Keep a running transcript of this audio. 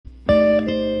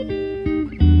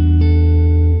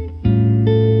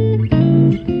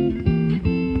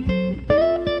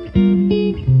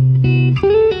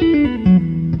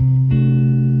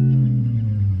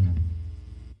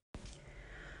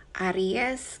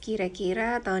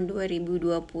kira-kira tahun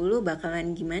 2020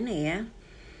 bakalan gimana ya?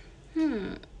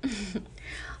 Hmm,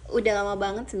 udah lama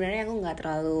banget sebenarnya aku nggak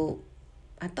terlalu,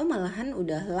 atau malahan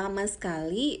udah lama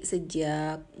sekali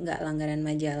sejak nggak langganan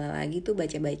majalah lagi tuh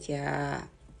baca-baca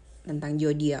tentang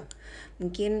zodiak.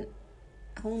 Mungkin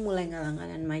aku mulai nggak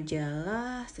langganan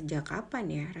majalah sejak kapan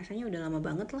ya? Rasanya udah lama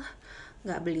banget lah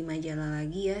nggak beli majalah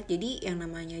lagi ya. Jadi yang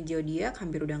namanya zodiak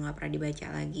hampir udah nggak pernah dibaca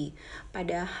lagi.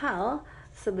 Padahal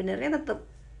sebenarnya tetap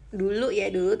dulu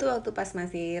tuh waktu pas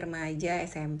masih remaja,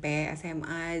 SMP,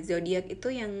 SMA, zodiak itu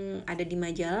yang ada di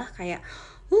majalah kayak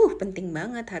penting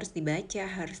banget, harus dibaca,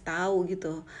 harus tahu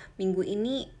gitu. Minggu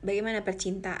ini bagaimana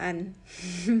percintaan?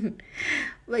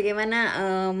 Bagaimana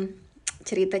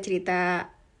cerita-cerita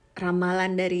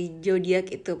ramalan dari zodiak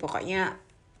itu, pokoknya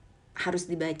harus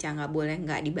dibaca, nggak boleh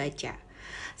nggak dibaca.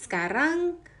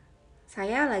 Sekarang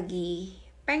saya lagi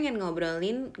pengen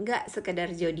ngobrolin nggak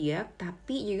sekedar zodiak,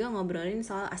 tapi juga ngobrolin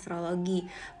soal astrologi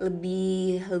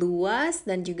lebih luas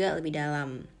dan juga lebih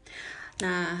dalam.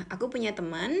 Nah, aku punya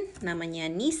teman namanya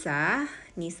Nisa.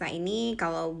 Nisa ini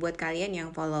kalau buat kalian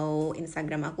yang follow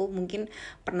Instagram aku mungkin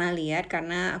pernah lihat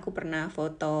karena aku pernah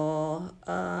foto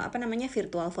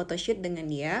virtual photoshoot dengan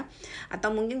dia.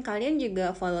 Atau mungkin kalian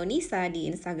juga follow Nisa di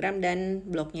Instagram dan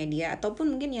blognya dia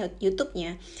ataupun mungkin ya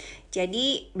YouTube-nya.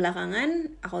 Jadi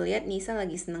belakangan aku lihat Nisa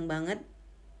lagi seneng banget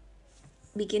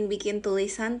bikin-bikin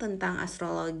tulisan tentang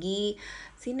astrologi.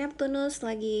 Si Neptunus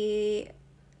lagi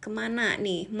kemana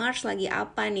nih, Mars lagi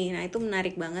apa nih. Nah itu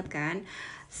menarik banget kan.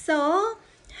 So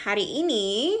hari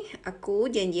ini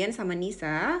aku janjian sama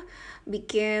Nisa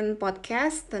bikin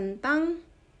podcast tentang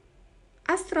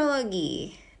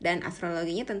astrologi. Dan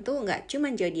astrologinya tentu nggak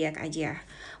cuma zodiak aja.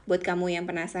 Buat kamu yang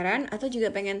penasaran atau juga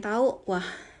pengen tahu, wah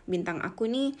bintang aku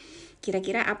nih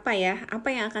kira-kira apa ya, apa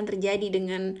yang akan terjadi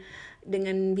dengan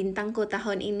bintangku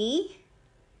tahun ini,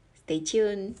 stay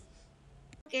tune.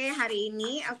 Oke, hari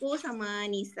ini aku sama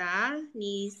Nisa.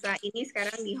 Nisa ini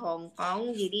sekarang di Hong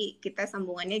Kong, jadi kita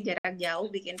sambungannya jarak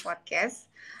jauh bikin podcast.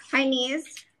 Hai Nis.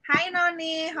 Hai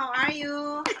Noni, how are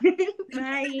you?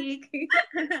 Baik.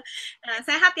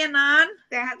 Sehat ya Non?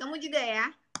 Sehat, kamu juga ya?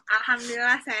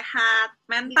 Alhamdulillah sehat.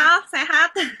 Mental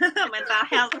sehat, mental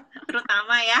health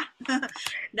terutama ya.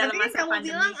 Dalam Tapi masa kamu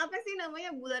pandemi. bilang apa sih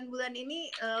namanya bulan-bulan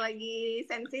ini lagi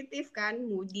sensitif kan,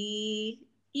 moody.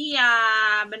 Iya,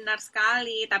 benar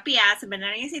sekali. Tapi ya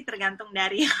sebenarnya sih tergantung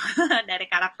dari dari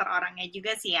karakter orangnya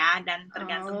juga sih ya, dan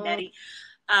tergantung dari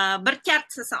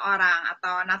berchart seseorang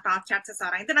atau natal chart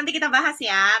seseorang. Itu nanti kita bahas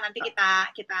ya. Nanti kita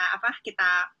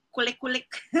kulik-kulik.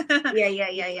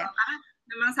 Iya. Karena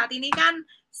memang saat ini kan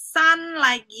Sun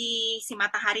lagi, si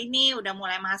matahari ini udah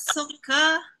mulai masuk ke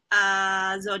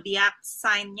zodiak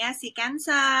sign-nya si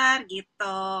Cancer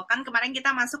gitu. Kan kemarin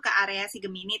kita masuk ke area si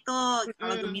Gemini tuh.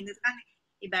 Kalau Gemini itu kan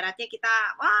ibaratnya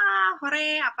kita wah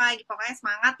hore apa pokoknya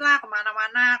semangat lah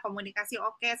kemana-mana, komunikasi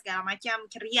oke, segala macam,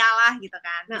 ceria lah gitu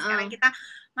kan. Sekarang kita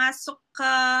masuk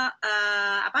ke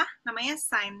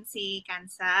sign si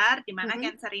Cancer, dimana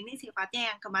Cancer ini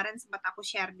sifatnya yang kemarin sempat aku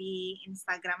share di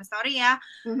Instagram story ya.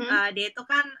 Dia itu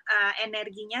kan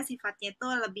energinya sifatnya itu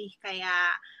lebih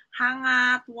kayak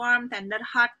hangat, warm, tender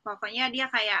heart. Pokoknya dia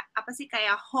kayak apa sih,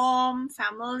 kayak home,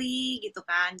 family gitu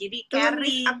kan. Jadi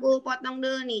caring. Aku potong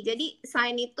dulu nih. Jadi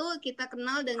sign itu kita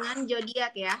kenal dengan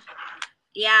zodiak ya.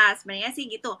 Ya, sebenarnya sih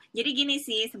gitu. Jadi gini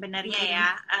sih sebenarnya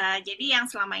ya. Jadi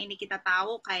yang selama ini kita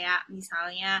tahu kayak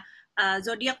misalnya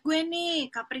zodiak gue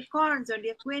nih Capricorn,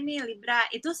 zodiak gue nih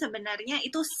Libra, itu sebenarnya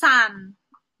itu sun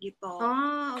gitu.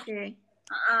 Oh, oke.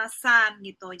 Sun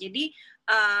gitu. Jadi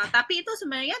tapi itu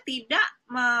sebenarnya tidak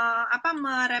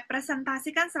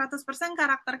merepresentasikan 100%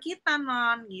 karakter kita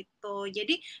Non gitu.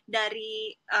 Jadi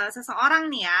dari seseorang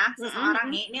nih ya,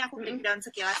 seseorang nih, ini aku breakdown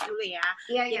sekilas dulu ya.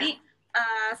 Jadi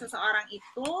seseorang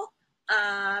itu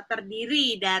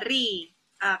terdiri dari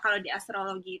kalau di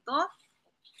astrologi itu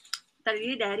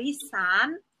terdiri dari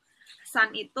sun.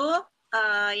 Sun itu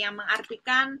yang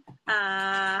mengartikan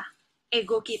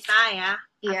ego kita ya,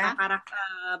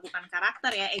 atau bukan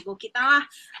karakter ya, ego kita lah.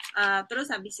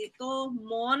 Terus habis itu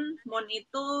moon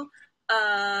itu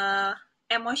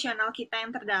emosional kita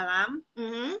yang terdalam,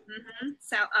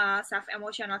 self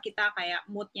emosional kita, kayak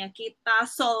moodnya kita,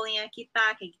 soulnya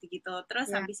kita, kayak gitu-gitu.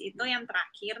 Terus habis itu yang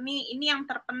terakhir nih, ini yang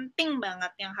terpenting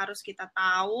banget yang harus kita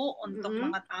tahu untuk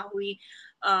mengetahui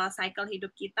cycle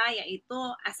hidup kita, yaitu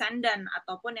ascendant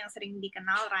ataupun yang sering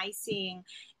dikenal rising.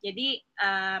 Jadi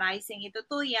rising itu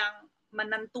tuh yang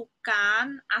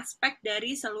menentukan aspek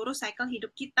dari seluruh cycle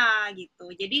hidup kita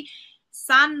gitu. Jadi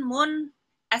sun, moon,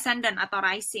 ascendant atau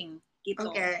rising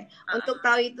gitu. Oke. Untuk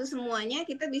tahu itu semuanya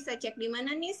kita bisa cek di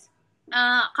mana, Nis?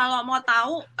 Kalau mau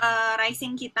tahu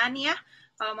rising kita nih ya,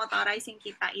 kalau mau tahu rising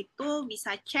kita itu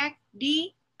bisa cek di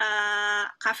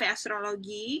Cafe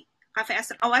Astrologi,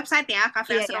 website ya,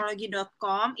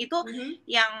 cafeastrologi.com. Itu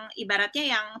yang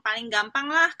ibaratnya yang paling gampang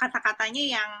lah,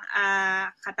 kata-katanya yang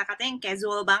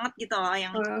casual banget gitu loh, yang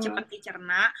cepet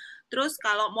dicerna. Terus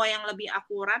kalau mau yang lebih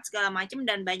akurat segala macam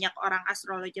dan banyak orang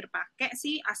astrologer pakai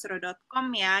sih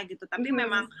astro.com ya gitu. Tapi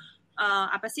memang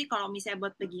apa sih kalau misalnya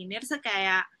buat beginner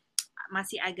kayak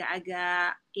masih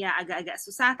agak-agak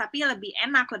susah, tapi lebih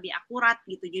enak, lebih akurat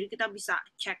gitu. Jadi kita bisa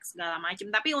cek segala macam.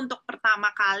 Tapi untuk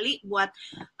pertama kali buat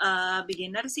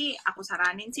beginner sih, aku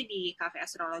saranin sih di Cafe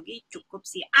Astrologi cukup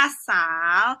sih,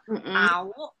 asal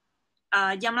tahu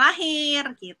jam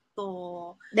lahir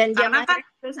gitu. Dan jam lahir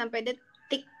itu sampai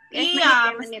detik.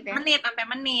 Iya, menit sampai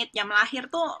menit. Jam lahir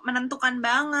tuh menentukan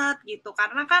banget gitu.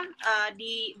 Karena kan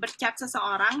di bercat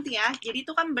seseorang tuh ya. Jadi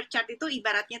tuh kan bercat itu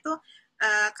ibaratnya tuh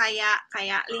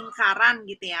kayak lingkaran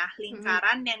gitu ya.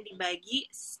 Lingkaran yang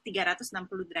dibagi 360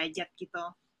 derajat gitu.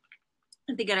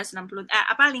 360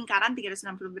 lingkaran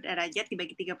 360 derajat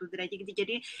dibagi 30 derajat gitu.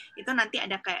 Jadi itu nanti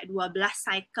ada kayak 12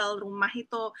 cycle rumah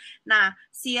itu. Nah,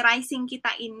 si rising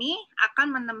kita ini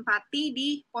akan menempati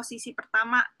di posisi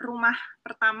pertama, rumah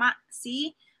pertama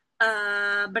si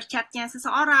bercatnya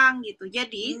seseorang gitu.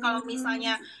 Jadi kalau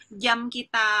misalnya jam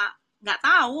kita nggak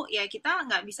tahu, ya kita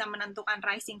nggak bisa menentukan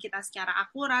rising kita secara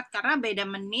akurat karena beda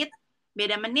menit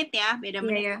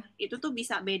itu tuh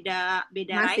bisa beda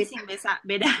rising,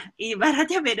 beda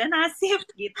ibaratnya beda nasib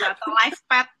gitu, atau life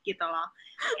path gitu loh,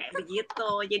 kayak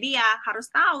begitu. Jadi ya harus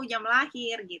tahu jam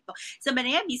lahir gitu.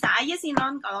 Sebenarnya bisa aja sih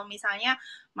Non, kalau misalnya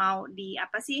mau di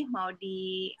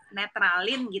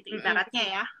netralin gitu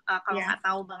ibaratnya ya, kalau nggak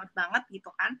tahu banget gitu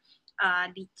kan,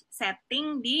 di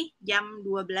setting di jam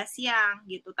 12 siang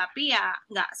gitu. Tapi ya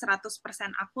nggak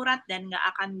 100% akurat dan nggak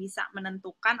akan bisa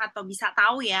menentukan atau bisa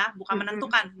tahu ya, bukan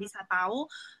menentukan, bisa tahu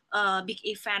big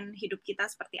event hidup kita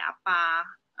seperti apa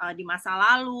di masa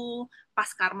lalu, pas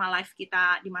karma life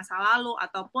kita di masa lalu,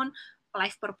 ataupun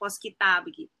life purpose kita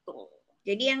begitu.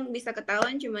 Jadi yang bisa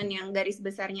ketahuan cuman yang garis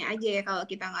besarnya aja ya kalau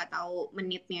kita nggak tahu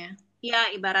menitnya.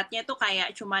 Ya, ibaratnya tuh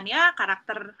kayak cuman ya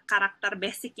karakter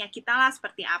basicnya kita lah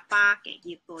seperti apa, kayak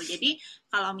gitu. Jadi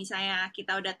kalau misalnya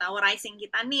kita udah tahu rising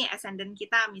kita nih, ascendant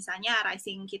kita, misalnya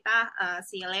rising kita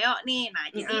si Leo nih, nah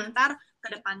jadi ntar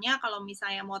kedepannya kalau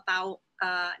misalnya mau tahu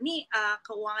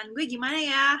keuangan gue gimana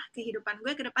ya, kehidupan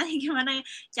gue kedepannya gimana ya,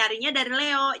 carinya dari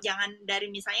Leo, jangan dari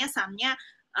misalnya sunnya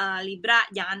Libra,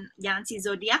 jangan si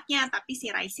zodiaknya, tapi si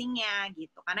risingnya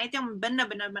gitu, karena itu yang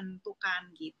benar-benar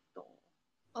menentukan gitu.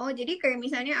 Oh, jadi kayak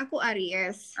misalnya aku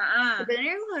Aries.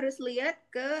 Sebenarnya aku harus lihat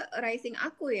ke rising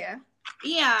aku ya?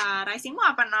 Iya, risingmu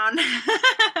apa Non?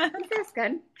 Pisces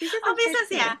kan? Pisces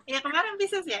ya? Ya kemarin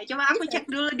Pisces ya. Coba aku cek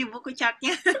dulu di buku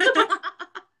chartnya.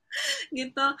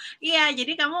 Gitu. Iya,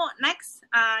 jadi kamu next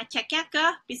ceknya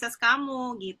ke Pisces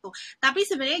kamu gitu. Tapi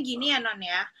sebenarnya gini ya Non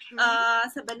ya.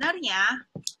 Sebenarnya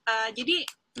jadi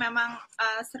memang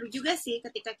seru juga sih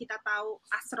ketika kita tahu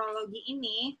astrologi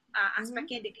ini,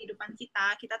 aspeknya di kehidupan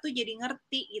kita tuh jadi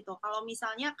ngerti gitu. Kalau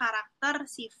misalnya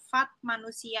karakter sifat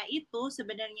manusia itu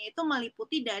sebenarnya itu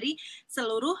meliputi dari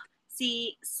seluruh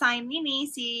si sign ini,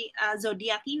 si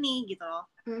zodiak ini gitu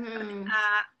loh.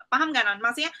 Paham gak Non?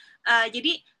 Maksudnya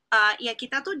jadi ya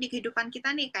kita tuh di kehidupan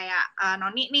kita nih kayak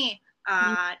Noni nih,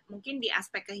 mungkin di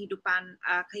aspek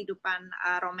kehidupan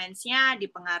romansnya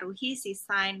dipengaruhi si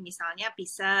sign misalnya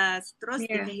Pisces, terus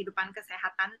di kehidupan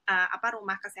kesehatan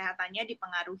rumah kesehatannya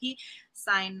dipengaruhi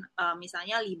sign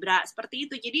misalnya Libra, seperti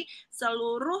itu. Jadi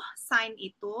seluruh sign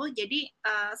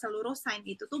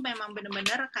itu tuh memang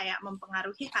benar-benar kayak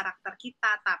mempengaruhi karakter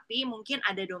kita, tapi mungkin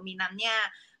ada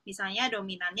dominannya. Misalnya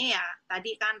dominannya ya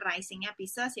tadi kan risingnya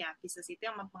Pisces, ya Pisces itu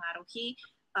yang mempengaruhi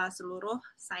seluruh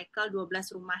cycle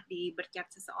 12 rumah di bercat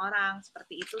seseorang,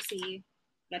 seperti itu sih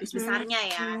garis besarnya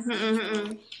ya.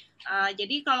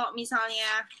 Jadi kalau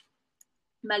misalnya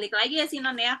balik lagi ya sih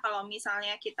Non ya, kalau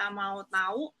misalnya kita mau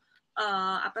tahu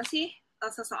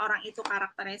seseorang itu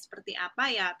karakternya seperti apa,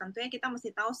 ya tentunya kita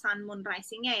mesti tahu sun moon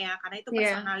risingnya ya, karena itu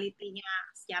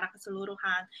personality-nya secara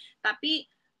keseluruhan. Tapi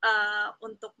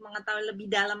untuk mengetahui lebih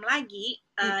dalam lagi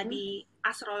di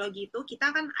astrologi itu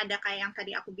kita kan ada kayak yang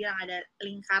tadi aku bilang, ada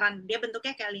lingkaran, dia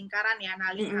bentuknya kayak lingkaran ya.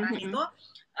 Nah lingkaran itu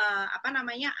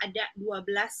ada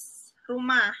 12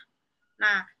 rumah.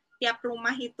 Nah tiap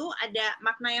rumah itu ada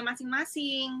maknanya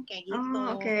masing-masing kayak gitu.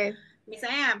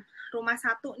 Misalnya rumah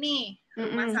 1 nih,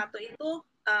 rumah 1 itu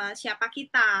siapa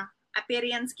kita,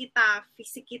 appearance kita,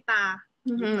 fisik kita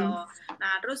gitu.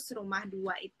 Nah terus rumah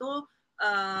 2 itu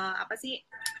apa sih,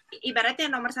 ibaratnya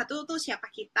nomor satu tuh siapa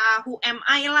kita, who am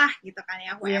I lah gitu kan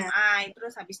ya, who am I,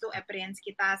 terus habis itu appearance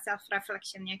kita, self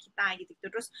reflectionnya kita gitu,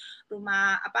 terus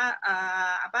rumah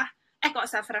kok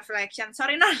self reflection,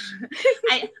 sorry non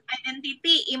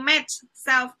identity, image,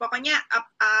 self, pokoknya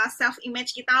self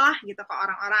image kita lah gitu ke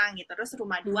orang-orang gitu. Terus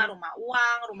rumah 2 rumah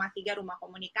uang, rumah 3 rumah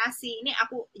komunikasi. Ini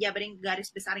aku jabarin garis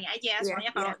besarnya aja ya,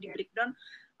 soalnya kalau di breakdown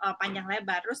panjang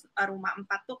lebar. Terus rumah 4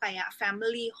 tuh kayak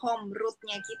family, home,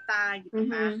 root-nya kita gitu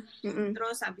kan.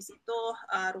 Terus habis itu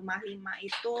rumah 5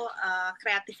 itu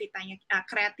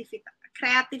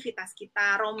kreativitas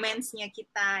kita, romance-nya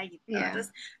kita gitu. Terus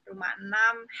rumah 6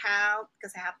 health,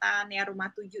 kesehatan ya.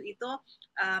 Rumah 7 itu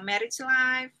marriage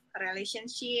life,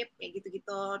 relationship kayak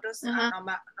gitu-gitu. Terus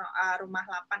rumah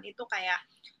 8 itu kayak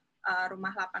rumah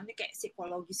 8 ini kayak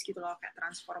psikologis gitu loh, kayak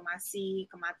transformasi,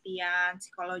 kematian,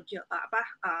 psikologi,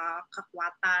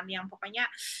 kekuatan yang pokoknya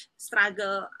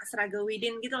struggle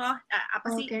within gitu loh,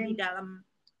 sih di dalam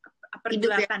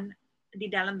pergulatan di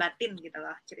dalam batin gitu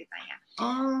loh ceritanya.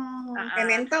 Kayak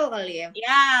mental kali ya?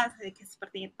 Ya,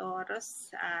 seperti itu.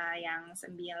 Terus yang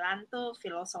 9 tuh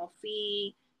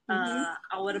filosofi,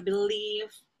 our belief,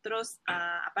 terus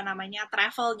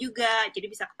travel juga, jadi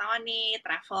bisa ketahuan nih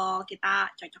travel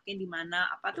kita cocoknya di mana,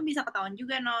 apa tuh bisa ketahuan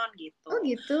juga non gitu. Oh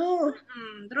gitu.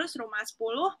 Terus rumah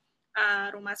 10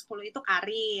 itu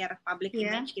karir, public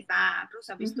image kita. Terus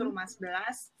habis itu rumah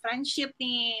 11 friendship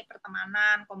nih,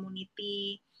 pertemanan,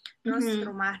 community. Terus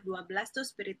rumah 12 tuh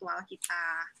spiritual kita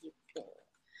gitu.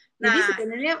 Jadi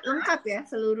sebenarnya lengkap ya,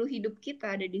 seluruh hidup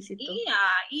kita ada di situ.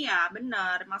 Iya,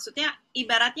 benar. Maksudnya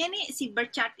ibaratnya nih si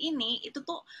birth chart ini itu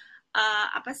tuh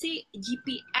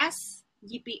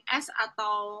GPS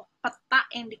atau peta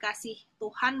yang dikasih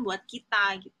Tuhan buat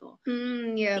kita gitu.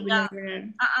 Ya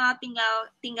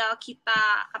tinggal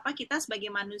kita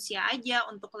sebagai manusia aja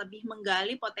untuk lebih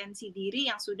menggali potensi diri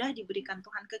yang sudah diberikan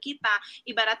Tuhan ke kita.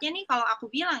 Ibaratnya nih kalau aku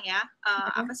bilang ya,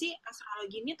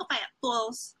 astrologi ini tuh kayak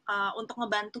tools untuk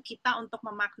ngebantu kita untuk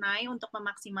memaknai, untuk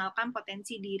memaksimalkan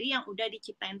potensi diri yang udah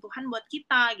diciptain Tuhan buat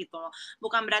kita gitu loh.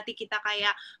 Bukan berarti kita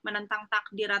kayak menentang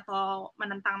takdir atau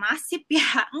menentang nasib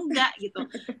ya, enggak gitu.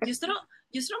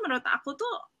 Justru menurut aku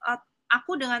tuh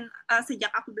aku dengan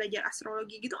sejak aku belajar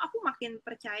astrologi gitu, aku makin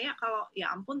percaya kalau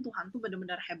ya ampun Tuhan tuh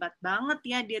benar-benar hebat banget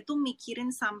ya, dia tuh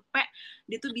mikirin sampai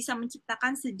dia tuh bisa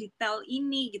menciptakan sedetail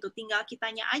ini gitu. Tinggal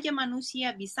kitanya aja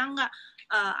manusia bisa nggak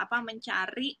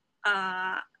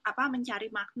mencari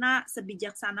makna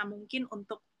sebijaksana mungkin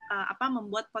untuk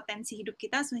membuat potensi hidup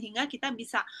kita sehingga kita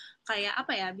bisa kayak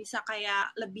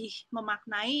lebih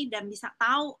memaknai dan bisa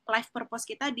tahu life purpose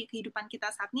kita di kehidupan kita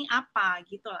saat ini apa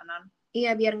gitu loh non.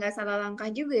 Iya, biar nggak salah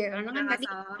langkah juga ya, karena kan tadi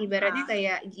ibaratnya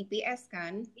kayak GPS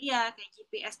kan. Iya, kayak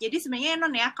GPS. Jadi sebenarnya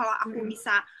non ya, kalau aku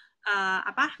bisa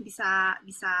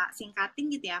singkatin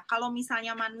gitu ya. Kalau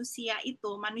misalnya manusia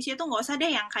tuh nggak usah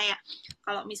deh yang kayak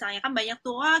kalau misalnya kan banyak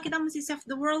tuh kita mesti save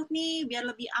the world nih biar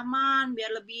lebih aman,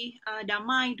 biar lebih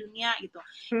damai dunia gitu.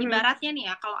 Ibaratnya nih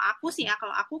ya, kalau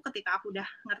aku ketika aku udah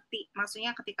ngerti,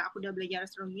 maksudnya ketika aku udah belajar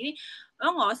astrologi ini,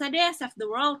 lo nggak usah deh save the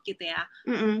world gitu ya.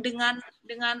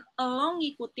 Dengan lo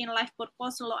ngikutin life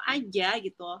purpose lo aja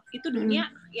gitu, itu dunia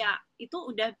ya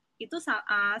itu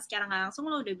secara nggak langsung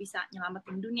lo udah bisa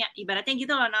nyelamatin dunia, ibaratnya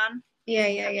gitu loh non.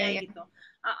 Iya. Gitu.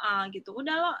 Gitu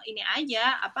udah lo ini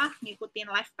aja ngikutin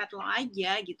life path lo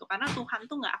aja gitu, karena Tuhan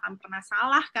tuh nggak akan pernah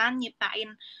salah kan nyiptain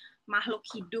makhluk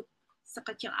hidup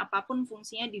sekecil apapun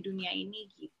fungsinya di dunia ini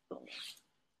gitu.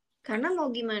 Karena mau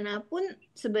gimana pun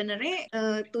sebenarnya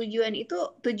tujuan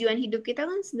hidup kita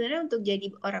kan sebenarnya untuk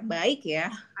jadi orang baik ya.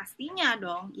 Pastinya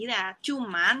dong, iya.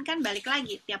 Cuman kan balik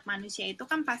lagi, tiap manusia itu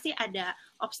kan pasti ada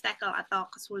obstacle atau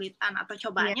kesulitan atau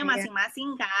cobaannya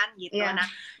masing-masing kan gitu. Nah,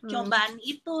 cobaan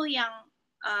itu yang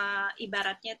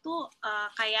ibaratnya tuh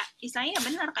kayak istilahnya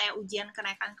benar kayak ujian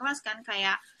kenaikan kelas kan,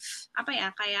 kayak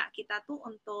kayak kita tuh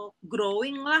untuk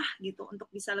growing lah gitu, untuk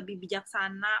bisa lebih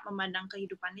bijaksana memandang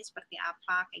kehidupan ini seperti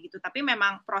apa kayak gitu. Tapi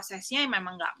memang prosesnya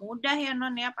memang nggak mudah ya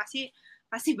non ya, pasti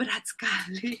berat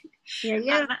sekali.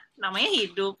 Karena namanya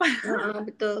hidup.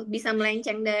 Betul, bisa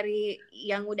melenceng dari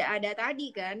yang udah ada tadi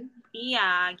kan.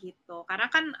 Iya gitu, karena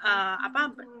kan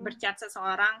bercat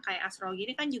seseorang kayak astrologi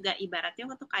ini kan juga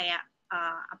ibaratnya tuh kayak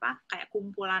kayak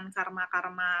kumpulan karma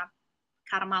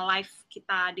life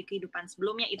kita di kehidupan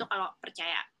sebelumnya. Itu kalau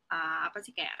percaya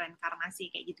kayak reinkarnasi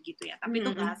kayak gitu-gitu ya. Tapi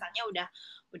itu bahasanya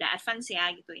udah advance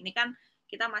ya gitu. Ini kan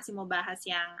kita masih mau bahas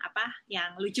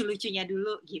yang lucu-lucunya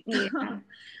dulu gitu.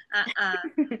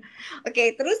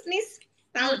 Oke, terus nih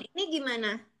tahun ini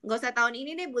gimana? Gak usah tahun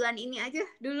ini deh, bulan ini aja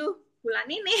dulu. bulan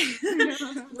ini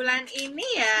bulan ini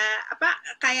ya apa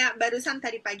kayak barusan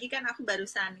tadi pagi kan aku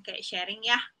barusan kayak sharing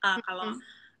ya kalau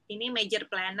ini major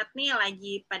planet nih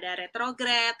lagi pada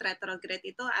retrograde. Retrograde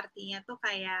itu artinya tuh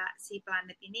kayak si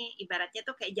planet ini ibaratnya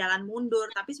tuh kayak jalan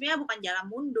mundur, tapi sebenarnya bukan jalan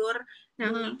mundur.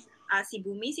 Bumi, si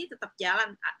bumi sih tetap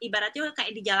jalan. Ibaratnya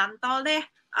kayak di jalan tol deh.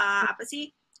 Apa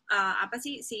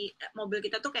sih si mobil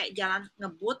kita tuh kayak jalan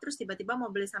ngebut terus tiba-tiba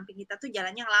mobil samping kita tuh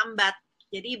jalannya lambat.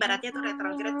 Jadi ibaratnya tuh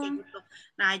retrograde kayak gitu.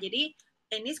 Nah, jadi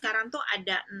ini sekarang tuh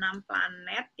ada 6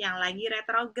 planet yang lagi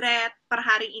retrograde. Per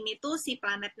hari ini tuh si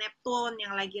planet Neptune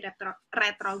yang lagi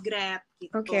retrograde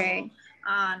gitu.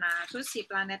 Nah, terus si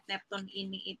planet Neptune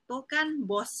ini itu kan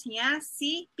bosnya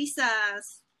si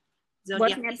Pisces.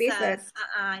 Zodiak Pisces.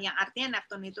 Yang artinya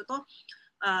Neptune itu tuh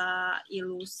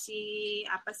ilusi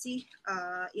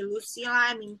ilusi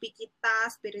lah, mimpi kita,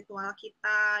 spiritual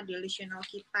kita, delusional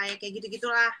kita ya kayak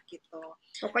gitu-gitulah gitu.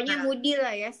 Pokoknya moody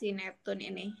lah ya si Neptune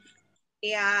ini.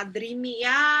 Ya dreamy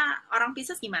ya, orang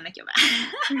Pisces gimana coba?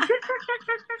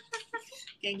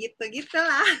 Kayak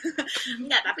gitu-gitulah.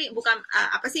 Enggak, tapi bukan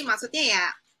apa sih maksudnya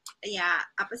ya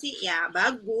apa sih ya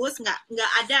bagus,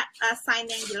 nggak ada sign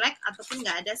yang jelek ataupun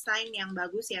nggak ada sign yang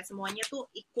bagus ya, semuanya tuh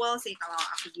equal sih kalau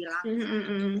aku bilang.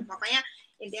 Pokoknya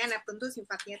intinya Neptune tuh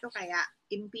sifatnya tuh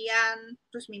kayak impian,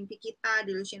 terus mimpi kita,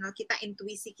 delusional kita,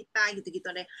 intuisi kita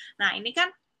gitu-gitu deh. Nah ini kan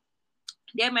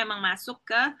dia memang masuk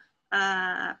ke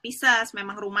Pisces,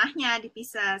 memang rumahnya di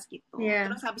Pisces gitu.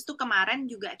 Terus habis itu kemarin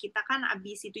juga kita kan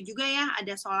abis itu juga ya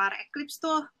ada solar eclipse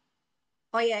tuh.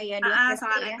 Oh iya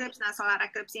solar eclipse. Nah, solar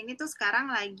eclipse ini tuh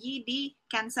sekarang lagi di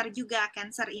Cancer juga.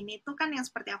 Cancer ini tuh kan yang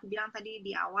seperti aku bilang tadi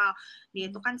di awal,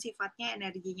 dia tuh kan sifatnya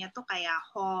energinya tuh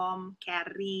kayak home,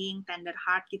 caring, tender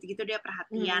heart gitu-gitu, dia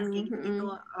perhatian kayak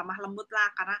gitu-gitu, lemah lembut lah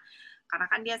karena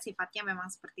kan dia sifatnya memang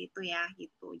seperti itu ya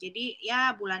gitu. Jadi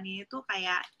ya bulan ini tuh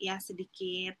kayak ya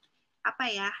sedikit apa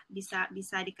ya bisa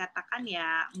dikatakan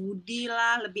ya moody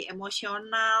lah, lebih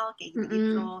emosional kayak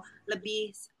gitu-gitu.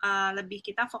 Lebih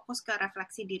kita fokus ke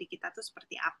refleksi diri kita tuh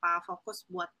seperti apa, fokus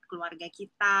buat keluarga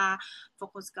kita,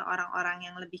 fokus ke orang-orang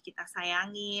yang lebih kita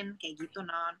sayangin kayak gitu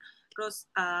non. Terus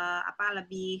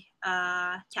lebih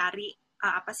cari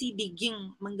apa sih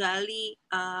digging, menggali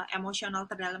emosional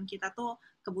terdalam kita tuh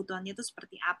kebutuhannya tuh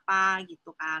seperti apa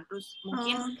gitu kan. Terus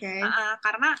mungkin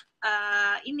karena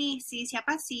ini si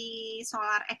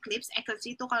solar eclipse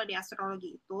itu kalau di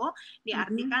astrologi itu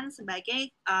diartikan sebagai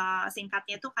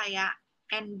singkatnya tuh kayak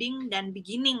ending dan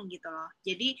beginning gitu loh.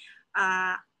 Jadi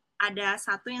ada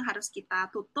satu yang harus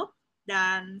kita tutup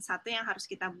dan satu yang harus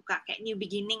kita buka, kayak new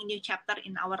beginning, new chapter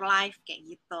in our life kayak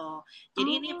gitu.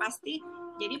 Jadi ini pasti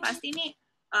ini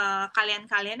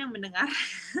kalian-kalian yang mendengar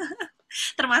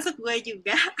termasuk gue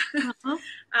juga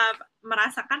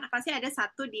merasakan apa sih ada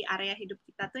satu di area hidup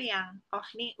kita tuh yang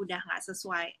ini udah nggak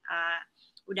sesuai,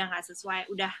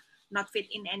 udah not fit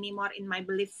in anymore in my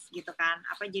belief gitu kan.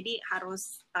 Jadi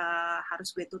harus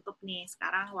gue tutup nih.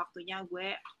 Sekarang waktunya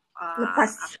gue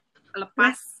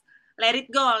lepas, let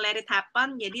it go, let it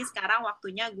happen. Jadi sekarang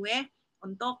waktunya gue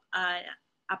untuk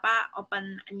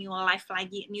open new life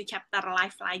lagi, new chapter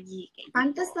life lagi kayak gitu.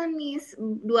 Pantesan nih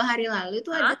 2 hari lalu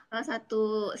tuh ada salah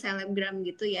satu selebgram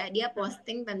gitu ya, dia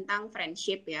posting tentang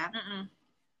friendship ya.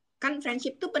 Kan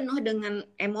friendship tuh penuh dengan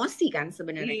emosi kan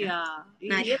sebenarnya.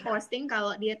 Nah dia posting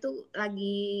kalau dia tuh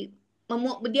lagi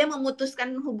dia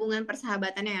memutuskan hubungan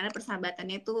persahabatannya karena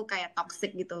persahabatannya tuh kayak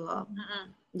toxic gitu loh.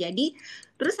 Jadi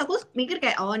terus aku mikir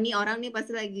kayak nih orang nih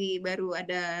pasti lagi baru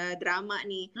ada drama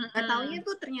nih. Gak taunya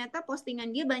tuh ternyata postingan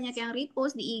dia banyak yang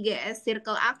repost di IGS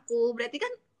circle aku. Berarti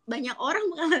kan banyak orang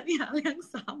mengalami hal yang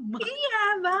sama. Iya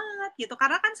banget gitu,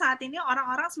 karena kan saat ini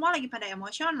orang-orang semua lagi pada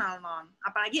emosional non.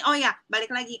 Apalagi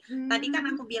balik lagi tadi kan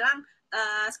aku bilang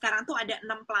sekarang tuh ada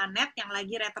 6 planet yang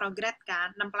lagi retrograde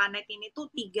kan. 6 planet ini tuh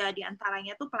 3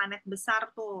 diantaranya tuh planet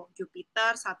besar tuh,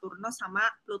 Jupiter, Saturnus, sama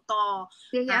Pluto.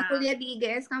 Nah, aku lihat di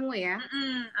IGS kamu ya.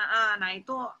 Nah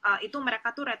itu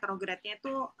mereka tuh retrograde-nya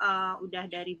tuh udah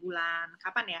dari bulan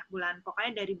kapan ya?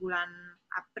 Pokoknya dari bulan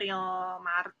April,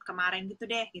 Maret kemarin gitu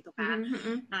deh gitu kan.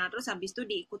 Nah terus habis itu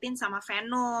diikutin sama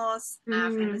Venus. Nah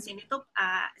Venus ini tuh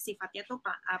sifatnya tuh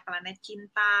planet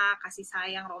cinta, kasih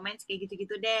sayang, romance kayak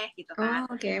gitu-gitu deh gitu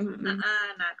kan.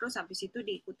 Nah terus habis itu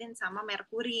diikutin sama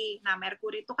Merkuri. Nah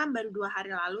Merkuri itu kan baru 2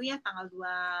 hari lalu ya, tanggal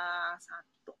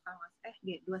 21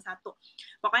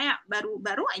 pokoknya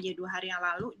baru aja 2 hari yang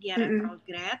lalu dia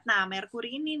retrograde. Nah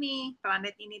Merkuri ini nih,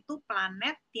 planet ini tuh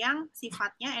planet yang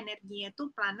sifatnya energinya tuh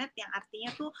planet yang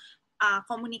artinya tuh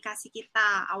komunikasi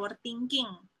kita, our thinking.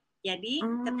 Jadi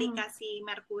ketika si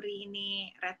Merkuri ini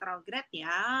retrograde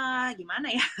ya gimana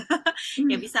ya?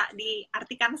 Ya bisa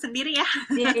diartikan sendiri ya.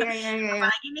 Iya.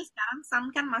 Apalagi nih sekarang Sun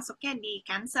kan masuknya di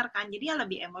Cancer kan. Jadi ya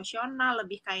lebih emosional,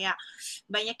 lebih kayak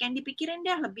banyak yang dipikirin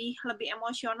deh, lebih lebih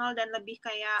emosional dan lebih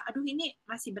kayak aduh ini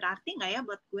masih berarti nggak ya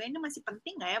buat gue? Ini masih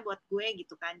penting nggak ya buat gue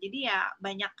gitu kan. Jadi ya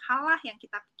banyak hal lah yang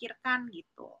kita pikirkan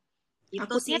gitu.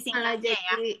 Itu sih singkatnya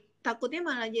ya. Takutnya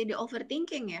malah jadi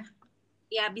overthinking ya.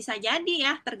 Ya bisa jadi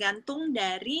ya, tergantung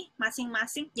dari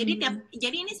masing-masing. Jadi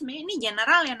ini sebenarnya ini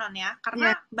general ya Non ya,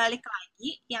 karena balik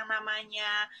lagi yang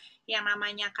namanya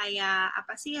kayak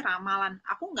apa sih ramalan.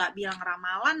 Aku nggak bilang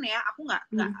ramalan ya, aku nggak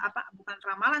apa bukan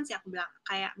ramalan sih, aku bilang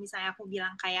kayak misalnya aku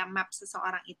bilang kayak map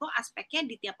seseorang itu aspeknya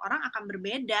di tiap orang akan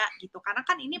berbeda gitu. Karena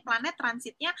kan ini planet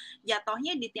transitnya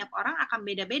jatuhnya di tiap orang akan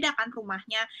beda-beda kan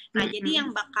rumahnya. Nah jadi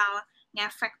yang bakal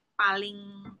ngefek paling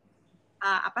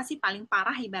apa sih paling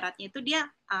parah ibaratnya itu dia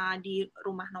di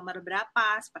rumah nomor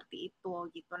berapa seperti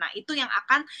itu gitu. Nah itu yang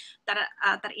akan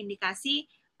terindikasi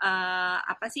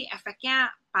apa sih efeknya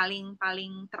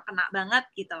paling terkena banget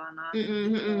gitu loh non.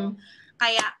 Gitu.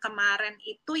 Kayak kemarin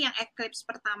itu yang eclipse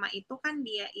pertama itu kan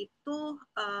dia itu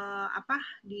apa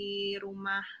di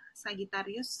rumah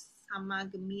Sagittarius sama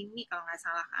Gemini kalau nggak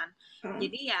salah kan.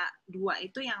 Jadi ya dua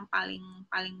itu yang paling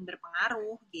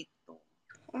berpengaruh gitu.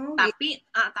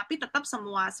 Tapi tetap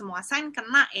semua sign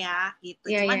kena ya gitu.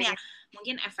 Cuman ya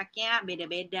mungkin efeknya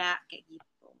beda-beda kayak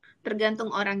gitu.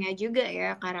 Tergantung orangnya juga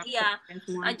ya karakter. Iya.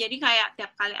 Jadi kayak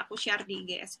tiap kali aku share di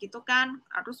GS gitu kan,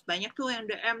 harus banyak tuh yang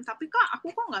DM. Tapi kak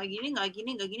aku kok nggak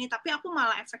gini. Tapi aku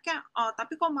malah efeknya,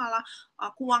 tapi kok malah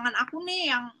keuangan aku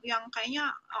nih yang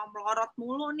kayaknya melorot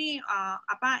mulu nih.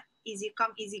 Apa easy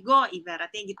come easy go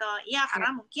ibaratnya gitu. Iya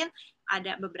karena mungkin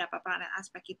ada beberapa planet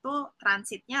aspek itu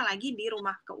transitnya lagi di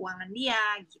rumah keuangan dia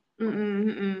gitu.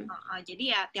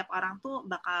 Jadi ya tiap orang tuh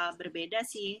bakal berbeda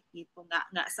sih gitu,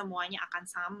 nggak semuanya akan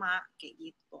sama kayak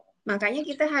gitu. Makanya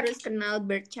kita harus kenal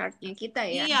birth chart-nya kita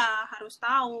ya. Iya, harus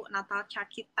tahu natal chart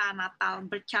kita, natal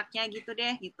birth chart-nya gitu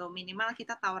deh gitu. Minimal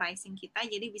kita tahu rising kita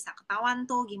jadi bisa ketahuan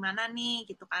tuh gimana nih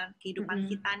gitu kan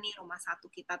kehidupan kita nih. Rumah 1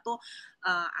 kita tuh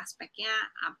aspeknya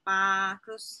apa,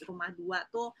 terus rumah 2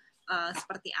 tuh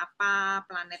seperti apa,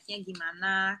 planetnya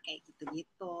gimana, kayak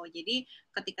gitu-gitu. Jadi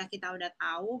ketika kita udah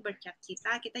tahu birth chart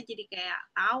kita jadi kayak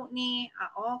tahu nih,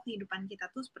 oh kehidupan kita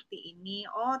tuh seperti ini,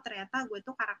 oh ternyata gue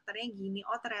tuh karakternya gini,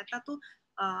 oh ternyata tuh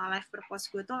life purpose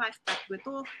gue tuh, life path gue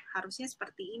tuh harusnya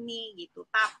seperti ini gitu.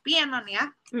 Tapi ya non ya,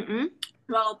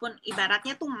 walaupun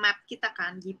ibaratnya tuh map kita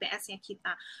kan, GPS-nya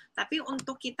kita, tapi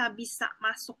untuk kita bisa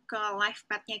masuk ke life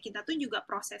path-nya kita tuh juga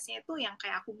prosesnya itu yang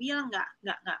kayak aku bilang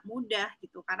nggak mudah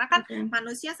gitu. Karena kan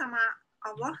manusia sama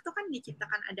Allah tuh kan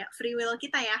diciptakan ada free will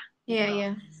kita ya.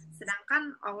 Iya.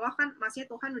 Sedangkan Allah kan maksudnya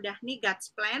Tuhan udah nih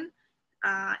God's plan,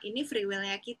 ini free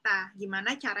will-nya kita.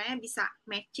 Gimana caranya bisa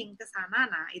matching ke sana?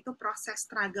 Nah, itu proses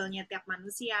struggle-nya tiap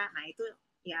manusia. Nah, itu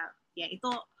ya itu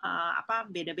apa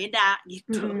beda-beda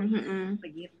gitu.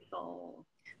 Begitu.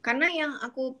 Karena yang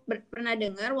aku pernah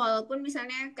dengar, walaupun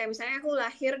misalnya kayak misalnya aku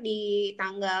lahir di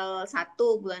tanggal 1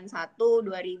 bulan 1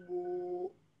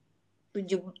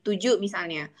 2007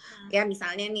 misalnya. Ya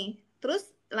misalnya nih. Terus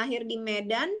lahir di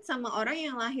Medan sama orang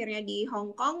yang lahirnya di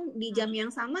Hong Kong di jam yang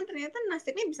sama ternyata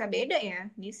nasibnya bisa beda ya,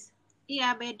 Nis?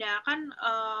 Iya, beda kan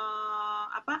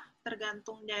apa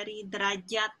tergantung dari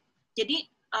derajat. Jadi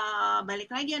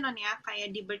balik lagi ya Non ya,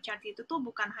 kayak di birth chart itu tuh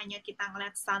bukan hanya kita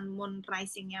ngeliat sun moon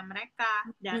risingnya mereka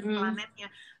dan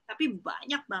planetnya, tapi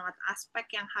banyak banget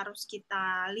aspek yang harus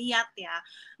kita lihat ya.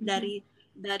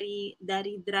 Dari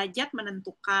derajat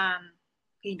menentukan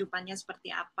kehidupannya seperti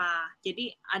apa.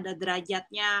 Jadi ada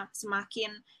derajatnya,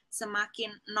 semakin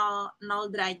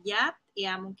 0 derajat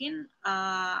ya mungkin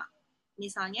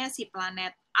misalnya si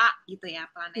planet A gitu ya,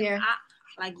 planet A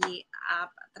lagi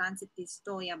transit di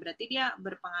situ ya berarti dia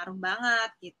berpengaruh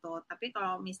banget gitu. Tapi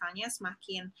kalau misalnya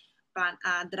semakin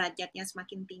derajatnya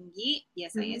semakin tinggi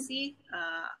biasanya sih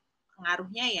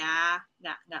pengaruhnya ya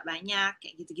nggak banyak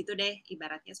kayak gitu-gitu deh,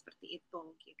 ibaratnya seperti itu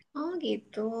gitu. Oh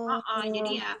gitu.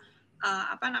 Jadi ya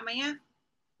apa namanya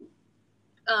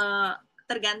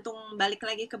tergantung balik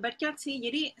lagi ke birth chart sih.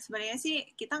 Jadi sebenarnya sih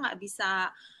kita nggak bisa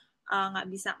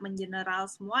mengeneral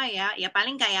semua ya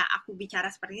paling kayak aku bicara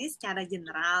seperti ini secara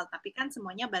general, tapi kan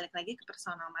semuanya balik lagi ke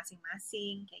personal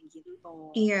masing-masing kayak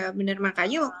gitu. Iya benar,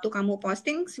 makanya waktu kamu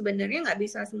posting sebenarnya nggak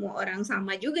bisa semua orang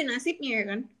sama juga nasibnya ya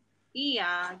kan.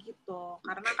 Iya gitu,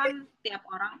 karena kan tiap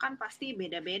orang kan pasti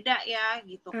beda-beda ya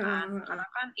gitu kan. Karena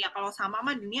kan ya kalau sama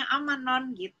mah dunia aman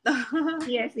non gitu.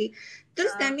 Iya sih.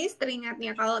 Terus Danis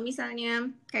teringatnya kalau misalnya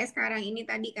kayak sekarang ini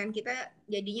tadi kan kita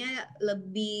jadinya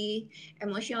lebih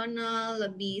emosional,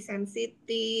 lebih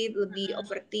sensitif, lebih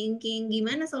overthinking.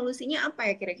 Gimana solusinya apa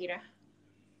ya kira-kira?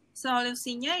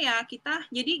 Solusinya ya kita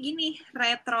jadi gini,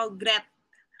 retrograde,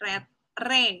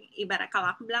 ibarat kalau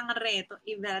aku bilang itu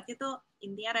ibaratnya tuh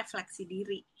intinya refleksi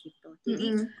diri gitu.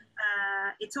 Jadi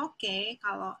it's okay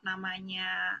kalau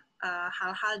namanya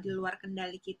hal-hal di luar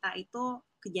kendali kita itu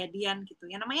kejadian gitu.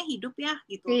 Ya namanya hidup ya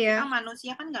gitu. Kita Iya.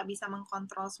 manusia kan nggak bisa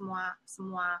mengkontrol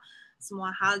semua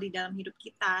hal di dalam hidup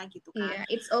kita gitu kan. Iya,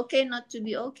 it's okay not to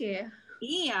be okay ya.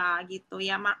 Iya gitu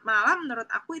ya, malah menurut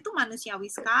aku itu manusiawi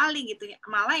sekali gitu ya.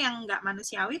 Malah yang nggak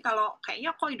manusiawi kalau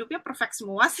kayaknya kok hidupnya perfect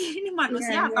semua sih, ini Iya,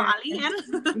 manusia atau iya. alien.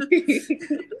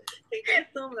 Kayak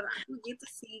gitu, menurut aku gitu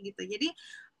sih gitu. Jadi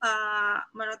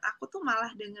menurut aku tuh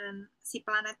malah dengan si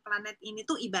planet-planet ini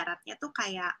tuh ibaratnya tuh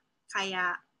kayak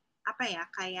kayak apa ya,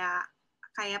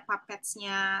 kayak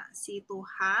puppetsnya si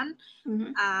Tuhan,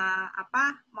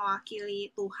 mewakili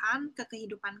Tuhan ke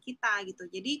kehidupan kita gitu.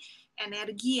 Jadi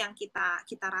energi yang kita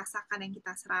rasakan, yang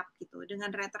kita serap gitu.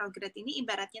 Dengan retrograde ini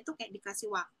ibaratnya tuh kayak dikasih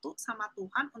waktu sama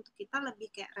Tuhan untuk kita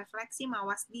lebih kayak refleksi,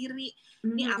 mawas diri.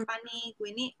 Ini apa nih?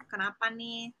 Gue ini kenapa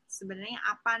nih? Sebenarnya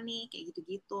apa nih? Kayak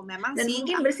gitu-gitu. Memang Dan sih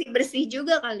mungkin bersih-bersih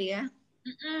juga kali ya.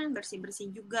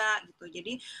 bersih-bersih juga gitu.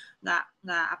 Jadi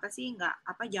nggak apa sih,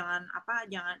 jangan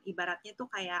ibaratnya tuh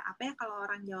kayak apa ya, kalau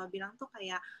orang Jawa bilang tuh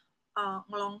kayak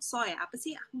ngelongso ya, apa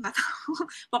sih aku nggak tahu.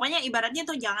 Pokoknya ibaratnya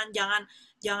tuh jangan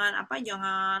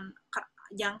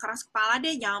keras kepala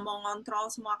deh, jangan mau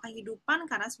ngontrol semua kehidupan,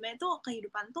 karena sebenarnya tuh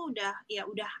kehidupan tuh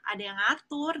udah ada yang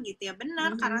ngatur gitu ya.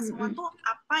 Benar, karena semua tuh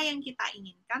apa yang kita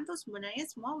inginkan tuh sebenarnya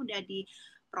semua udah di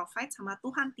provide sama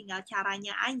Tuhan, tinggal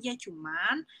caranya aja.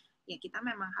 Cuman ya kita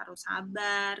memang harus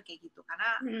sabar kayak gitu,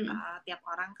 karena tiap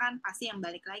orang kan pasti yang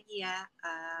balik lagi ya,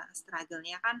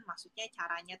 struggle-nya kan, maksudnya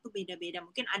caranya tuh beda-beda.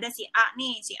 Mungkin ada si A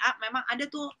memang ada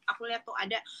tuh, aku lihat tuh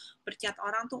ada berchat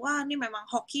orang tuh, wah ini memang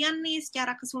hokian nih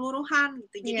secara keseluruhan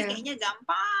gitu, jadi kayaknya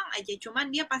gampang aja. Cuman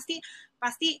dia pasti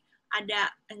pasti ada,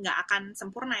 nggak akan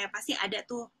sempurna ya, pasti ada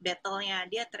tuh battle-nya.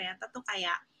 Dia ternyata tuh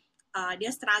kayak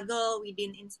dia struggle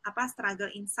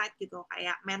inside gitu,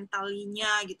 kayak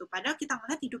mentalinya gitu. Padahal kita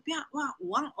ngeliat hidupnya, wah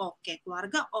uang oke,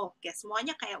 keluarga oke,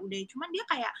 semuanya kayak udah, cuman dia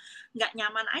kayak nggak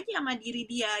nyaman aja sama diri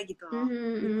dia gitu loh.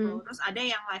 Gitu. Terus ada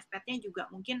yang life path-nya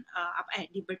juga mungkin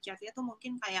di birth chart-nya tuh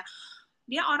mungkin kayak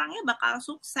dia orangnya bakal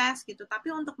sukses gitu, tapi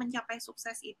untuk mencapai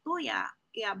sukses itu ya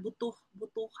butuh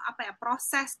butuh apa ya,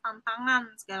 proses,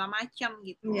 tantangan segala macam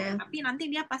gitu. Tapi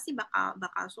nanti dia pasti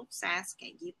bakal sukses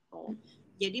kayak gitu.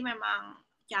 Jadi memang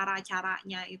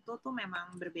cara-caranya itu tuh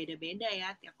memang berbeda-beda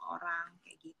ya tiap orang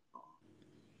kayak gitu.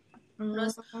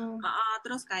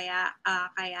 Terus kayak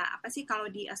apa sih kalau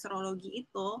di astrologi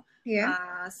itu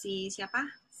si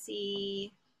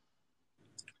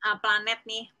planet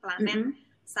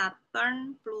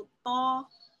Saturn, Pluto,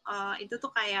 itu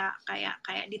tuh kayak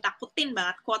ditakutin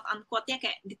banget, quote unquote-nya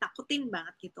kayak ditakutin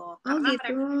banget gitu.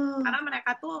 Karena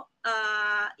mereka tuh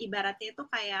ibaratnya itu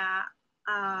kayak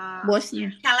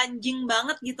bosnya, challenging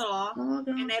banget gitu loh.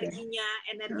 Energinya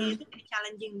itu kayak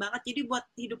challenging banget. Jadi buat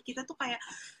hidup kita tuh kayak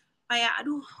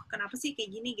aduh, kenapa sih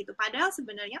kayak gini gitu. Padahal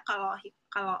sebenarnya kalau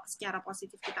secara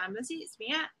positif kita ambil sih,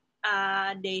 sebenarnya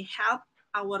they help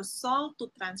our soul to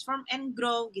transform and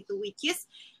grow gitu, which is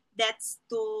that's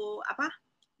to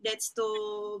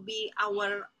be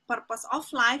our purpose of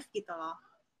life gitu loh.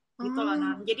 Gitu loh.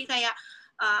 Nah, jadi kayak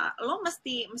lo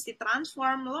mesti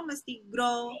transform, lo mesti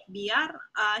grow biar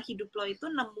hidup lo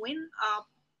itu nemuin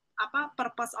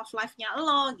purpose of life-nya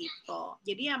lo gitu.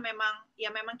 Jadi ya memang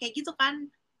kayak gitu kan.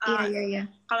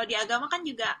 Kalau di agama kan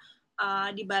juga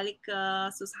di balik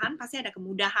kesusahan pasti ada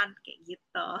kemudahan kayak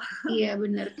gitu. Iya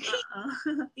benar.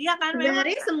 Iya kan,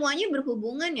 sebenarnya semuanya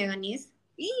berhubungan ya Nis.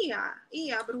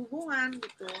 Iya berhubungan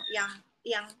gitu.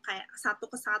 Yang kayak satu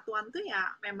kesatuan tuh ya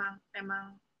memang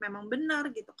benar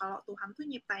gitu. Kalau Tuhan tuh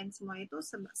nyiptain semua itu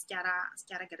secara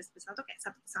garis besar tuh kayak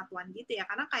satu kesatuan gitu ya.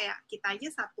 Karena kayak kita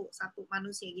aja satu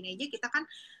manusia gini aja, kita kan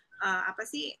apa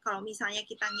sih, kalau misalnya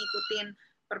kita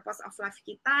ngikutin purpose of life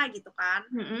kita gitu kan,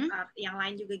 yang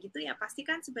lain juga gitu ya, pasti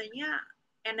kan sebenarnya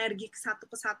energi satu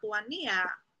kesatuan nih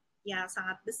ya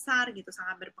sangat besar gitu,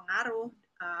 sangat berpengaruh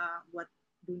buat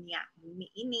bumi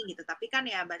ini gitu. Tapi kan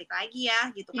ya balik lagi ya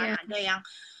gitu kan, ada yang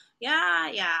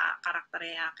ya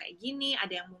karakternya kayak gini,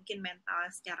 ada yang mungkin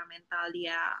secara mental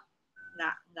dia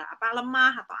nggak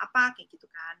lemah atau apa kayak gitu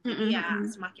kan. Jadi ya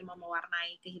semakin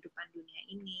mewarnai kehidupan dunia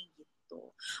ini gitu.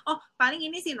 gitu. Oh, paling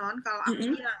ini sih Non, kalau aku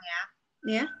bilang ya.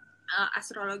 Ya.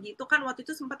 Astrologi itu kan waktu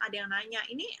itu sempat ada yang nanya,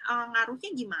 ini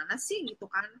ngaruhnya gimana sih gitu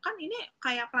kan? Kan ini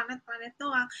kayak planet-planet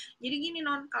doang. Jadi gini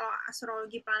Non, kalau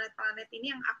astrologi planet-planet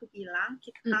ini yang aku bilang,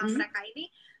 mereka ini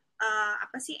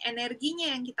apa sih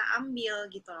energinya yang kita ambil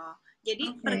gitu loh.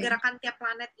 Jadi pergerakan tiap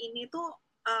planet ini tuh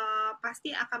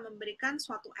pasti akan memberikan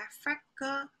suatu efek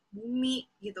ke bumi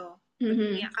gitu.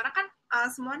 Ya, karena kan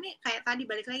semua nih kayak tadi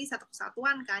balik lagi satu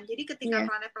kesatuan kan. Jadi ketika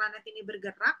planet-planet ini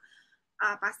bergerak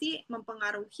pasti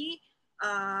mempengaruhi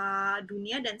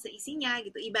dunia dan seisinya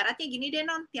gitu. Ibaratnya gini deh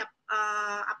Non, tiap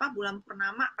bulan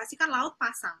purnama pasti kan laut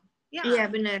pasang. Ya, iya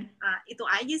benar. Nah, itu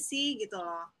aja sih gitu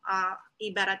loh.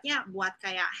 Ibaratnya buat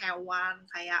kayak hewan,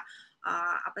 kayak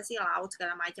apa sih laut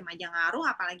segala macam aja ngaruh,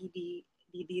 apalagi di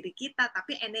diri kita,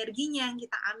 tapi energinya yang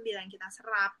kita ambil, yang kita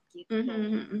serap gitu.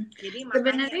 Jadi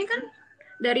sebenarnya kan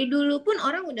dari dulu pun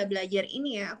orang udah belajar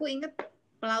ini ya. Aku inget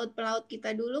pelaut-pelaut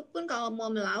kita dulu pun kalau mau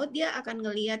melaut dia akan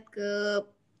ngelihat ke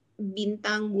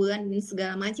bintang, bulan dan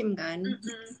segala macam kan.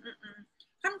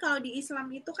 Kan kalau di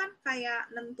Islam itu kan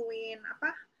kayak nentuin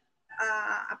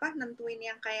nentuin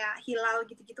yang kayak hilal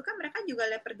gitu-gitu kan mereka juga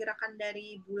lihat pergerakan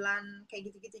dari bulan kayak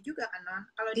gitu-gitu juga kan Non.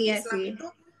 Kalau di Islam itu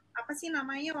apa sih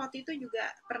namanya waktu itu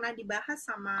juga pernah dibahas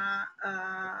sama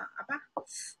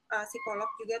psikolog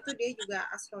juga tuh, dia juga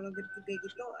astrologer juga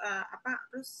gitu,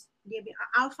 terus dia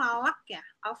al-falak ya,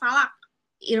 al-falak,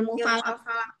 ilmu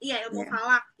al-falak, iya ilmu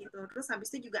falak gitu. Terus habis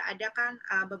itu juga ada kan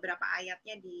beberapa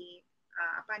ayatnya di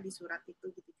di surat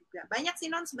itu gitu juga. Banyak sih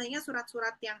Non sebenarnya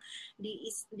surat-surat yang di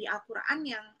Al-Qur'an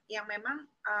yang memang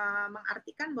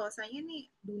mengartikan bahwasanya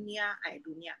nih dunia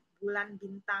bulan,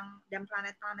 bintang dan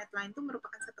planet-planet lain itu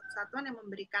merupakan satu kesatuan yang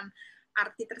memberikan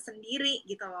arti tersendiri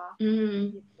gitu loh.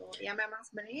 Gitu. Ya memang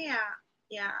sebenarnya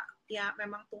ya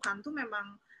memang Tuhan tuh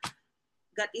memang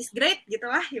God is great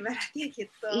gitulah ibaratnya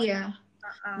gitu. Iya.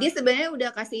 Dia sebenarnya udah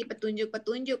kasih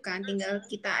petunjuk-petunjuk kan, tinggal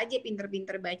kita aja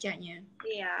pinter-pinter bacanya.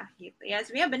 Iya, gitu. Ya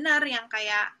sebenarnya benar yang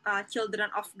kayak children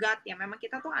of God ya. Memang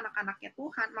kita tuh anak-anaknya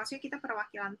Tuhan. Maksudnya kita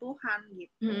perwakilan Tuhan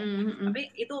gitu.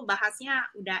 Tapi itu bahasnya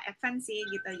udah advance sih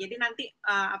gitu. Jadi nanti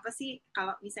apa sih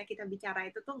kalau misalnya kita bicara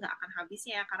itu tuh nggak akan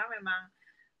habisnya ya, karena memang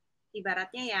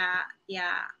ibaratnya ya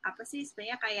apa sih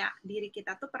sebenarnya kayak diri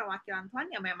kita tuh perwakilan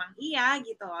Tuhan ya, memang iya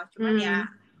gitu loh. Cuman ya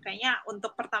kayaknya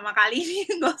untuk pertama kali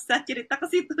ini nggak usah cerita ke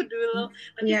situ dulu,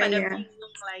 nanti pada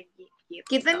bingung lagi gitu.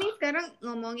 Kita nih sekarang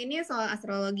ngomonginnya soal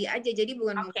astrologi aja, jadi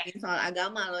bukan ngomongin soal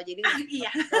agama loh, jadi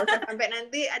nggak usah sampai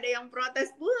nanti ada yang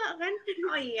protes pula kan.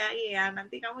 Oh iya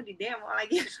nanti kamu di demo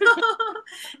lagi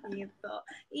gitu.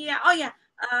 Iya, oh ya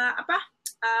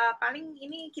paling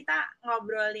ini kita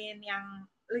ngobrolin yang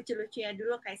lucu-lucunya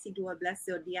dulu, kayak si 12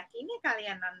 zodiak ini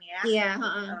kalian ya. Iya,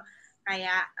 gitu.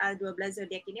 Kayak 12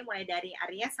 zodiak ini mulai dari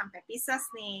Aries sampai Pisces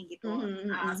nih gitu.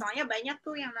 Soalnya banyak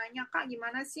tuh yang nanya, Kak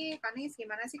gimana sih, Kanis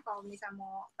gimana sih kalau misalnya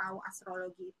mau tahu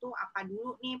astrologi itu apa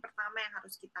dulu nih pertama yang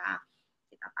harus kita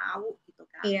tahu gitu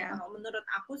kan. Kalau menurut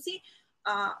aku sih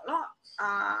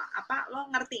lo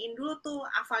ngertiin dulu tuh,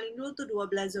 hafalin dulu tuh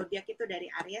 12 zodiak itu dari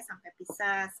Aries sampai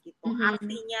Pisces gitu.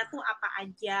 Artinya tuh apa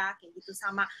aja kayak gitu,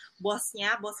 sama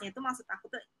bosnya itu maksud aku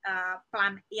tuh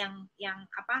plan yang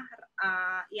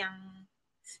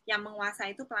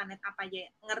menguasai itu planet apa aja.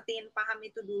 Ngertiin, paham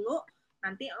itu dulu,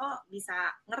 nanti lo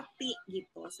bisa ngerti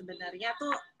gitu. Sebenarnya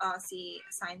tuh si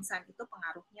sign-sign itu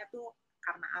pengaruhnya tuh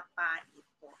karena apa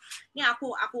gitu. Ini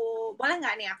aku boleh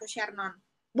nggak nih aku share Non?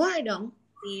 Boleh dong.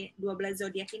 Di 12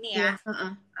 zodiak ini ya.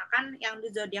 Nah, kan yang di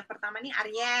zodiak pertama nih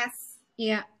Aries.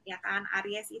 Iya. Ya kan,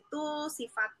 Aries itu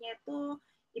sifatnya itu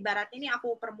ibaratnya ini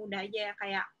aku permudah aja ya,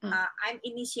 kayak I'm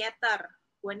initiator.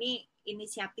 Gue nih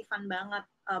inisiatifan banget,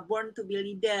 born to be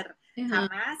leader.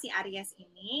 Karena si Aries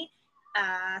ini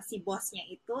si bosnya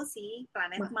itu si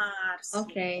planet Mars.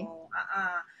 Gitu.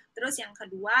 Terus yang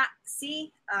kedua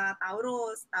si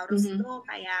Taurus. Taurus itu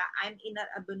kayak I'm inner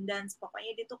abundance.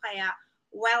 Pokoknya dia tuh kayak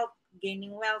wealth,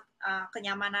 gaining wealth,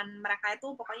 kenyamanan mereka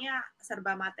itu pokoknya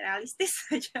serba materialistis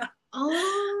aja.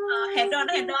 Hedon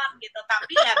gitu.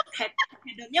 Tapi ya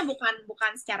hedonnya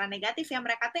bukan secara negatif ya.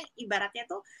 Mereka tuh ibaratnya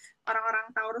tuh orang-orang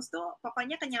Taurus tuh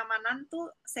pokoknya kenyamanan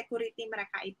tuh, security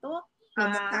mereka itu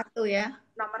nomor satu ya.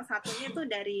 Nomor satunya tuh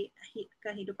dari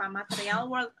kehidupan material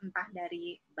world, entah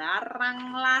dari barang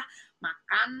lah,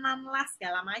 makanan lah,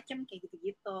 segala macem kayak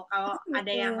gitu-gitu. Kalau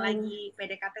ada yang lagi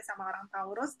PDKT sama orang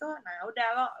Taurus tuh, nah udah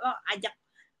lo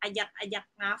ajak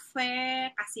ngafe,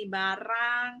 kasih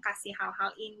barang, kasih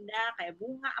hal-hal indah kayak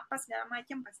bunga apa segala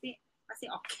macem, pasti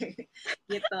oke.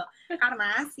 Gitu.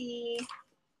 Karena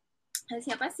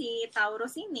siapa sih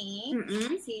Taurus ini?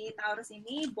 Si Taurus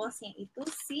ini bosnya itu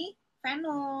si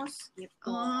Venus gitu.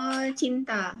 Oh,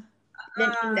 cinta dan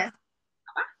indah.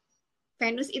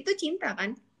 Venus itu cinta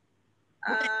kan?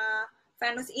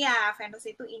 Venus Venus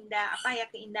itu indah, apa ya,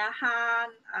 keindahan,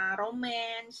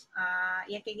 romance,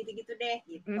 ya kayak gitu-gitu deh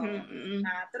gitu.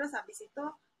 Nah terus habis itu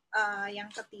yang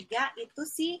ketiga itu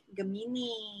si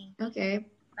Gemini. Oke.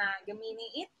 Nah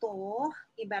Gemini itu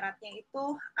ibaratnya itu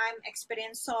I'm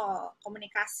experience soul,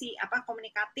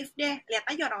 komunikatif deh. Lihat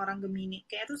aja orang-orang Gemini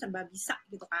kayak tuh serba bisa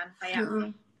gitu kan, kayak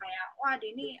wah dia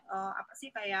ini apa sih,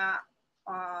 kayak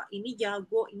ini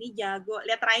jago.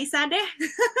 Lihat Raisa deh.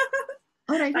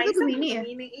 Oh, Raisa tuh Gemini ya?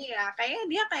 Iya, kayaknya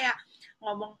dia kayak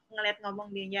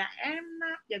ngomong dia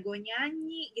enak, jago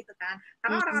nyanyi gitu kan.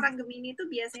 Karena orang-orang Gemini itu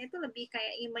biasanya itu lebih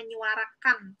kayak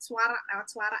menyuarakan lewat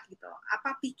suara gitu.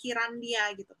 Apa pikiran dia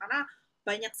gitu. Karena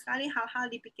banyak sekali hal-hal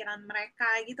di pikiran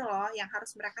mereka gitu loh yang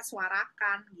harus mereka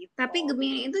suarakan gitu. Tapi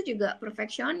Gemini itu juga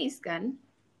perfeksionis kan?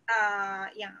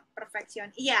 Yang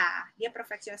perfeksionis, iya dia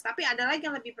perfeksionis, tapi ada lagi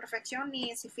yang lebih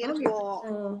perfeksionis, si Virgo.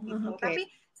 Gitu. Okay. Tapi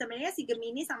sebenarnya si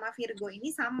Gemini sama Virgo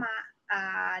ini sama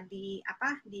di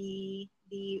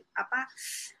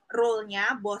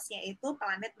role-nya, bosnya itu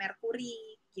planet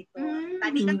Merkuri gitu.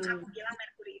 Tadi kan aku bilang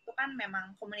Merkuri itu kan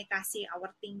memang komunikasi,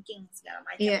 our thinking segala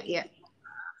macam. Iya.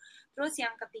 Terus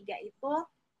yang ketiga itu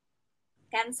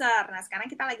Cancer. Nah, sekarang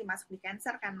kita lagi masuk di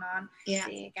Cancer kan, Non.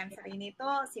 Si Cancer ini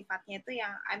tuh sifatnya itu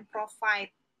yang I'm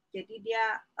provide. Jadi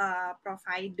dia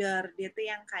provider. Dia tuh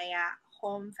yang kayak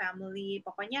home, family.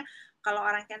 Pokoknya kalau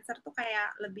orang Cancer tuh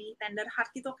kayak lebih tender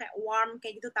heart gitu, kayak warm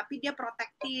kayak gitu. Tapi dia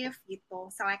protektif gitu,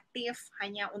 selektif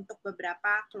hanya untuk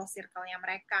beberapa close circle-nya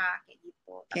mereka kayak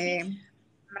gitu. Tapi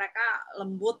mereka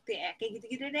lembut ya, kayak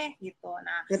gitu-gitu deh gitu.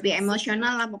 Nah, lebih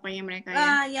emosional lah pokoknya mereka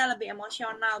ya. Ya lebih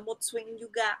emosional, mood swing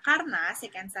juga. Karena si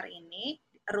Cancer ini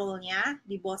rule-nya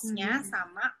di bosnya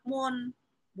sama Moon,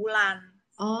 bulan.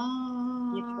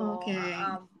 Oh, gitu.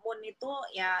 Moon itu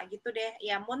ya gitu deh.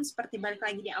 Ya Moon seperti balik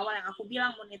lagi di awal yang aku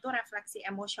bilang, Moon itu refleksi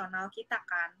emosional kita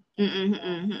kan.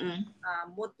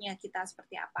 Moodnya kita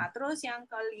seperti apa. Terus yang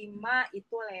kelima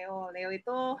itu Leo. Leo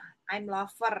itu I'm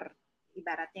lover.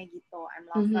 Ibaratnya gitu. I'm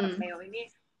lover.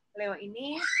 Leo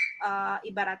ini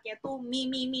ibaratnya tuh me.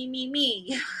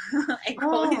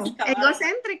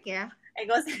 Egosentrik ya?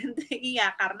 Egosentrik,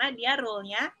 iya. Karena dia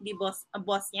role-nya di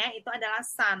bosnya itu adalah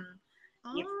Sun.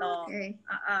 Gitu.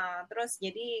 Terus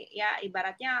jadi ya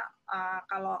ibaratnya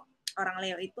kalau orang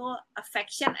Leo itu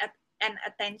affection and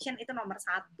attention itu nomor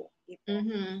 1 gitu.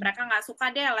 Mereka nggak suka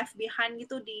deh left behind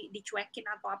gitu, dicuekin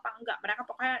atau apa, enggak. Mereka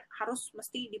pokoknya harus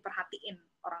mesti diperhatiin.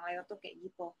 Orang Leo tuh kayak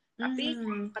gitu. Tapi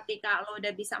ketika lo udah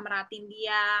bisa merhatiin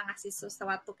dia, ngasih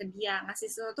sesuatu ke dia,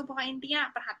 ngasih sesuatu, pokoknya intinya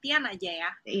perhatian aja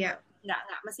ya. Iya.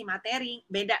 Nggak mesti materi.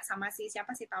 Beda sama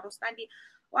siapa sih Taurus tadi.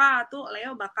 Wah tuh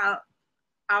Leo bakal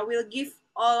I will give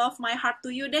all of my heart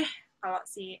to you deh kalau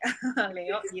si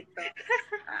Leo gitu.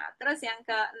 Terus yang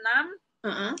ke-6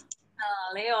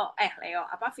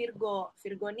 Virgo.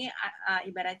 Virgo ini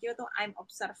ibaratnya tuh I'm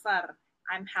observer,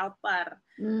 I'm helper.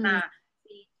 Nah,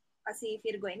 si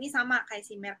Virgo ini sama kayak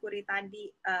si Mercury tadi,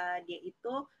 dia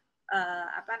itu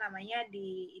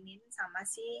diinin sama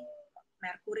si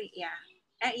Mercury ya.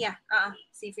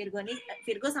 Si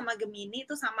Virgo sama Gemini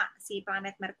itu sama si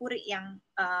planet Mercury yang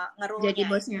ngerulnya. Jadi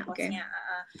bosnya.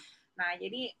 Nah,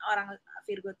 jadi orang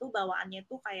Virgo tuh bawaannya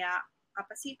tuh kayak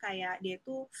apa sih, kayak dia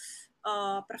tuh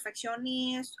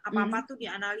perfeksionis, apa-apa tuh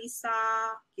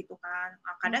dianalisa gitu kan.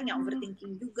 Kadang yang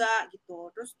overthinking juga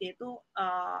gitu. Terus dia tuh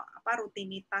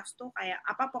rutinitas tuh kayak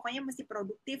apa, pokoknya mesti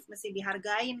produktif, mesti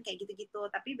dihargain kayak gitu-gitu.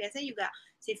 Tapi biasanya juga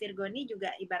si Virgo ini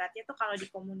juga ibaratnya tuh kalau di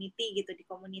community gitu, di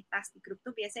komunitas, di grup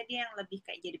tuh biasanya dia yang lebih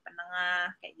kayak jadi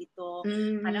penengah kayak gitu.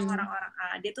 Kadang orang-orang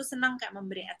dia tuh senang kayak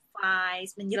memberi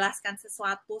advice, menjelaskan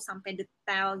sesuatu sampai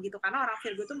detail gitu. Karena orang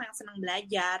Virgo tuh memang senang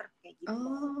belajar kayak gitu.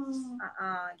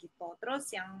 Gitu. Terus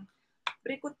yang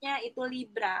berikutnya itu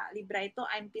Libra. Libra itu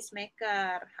I'm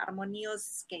peacemaker,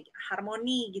 harmonious, kayak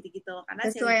harmoni gitu-gitu. Karena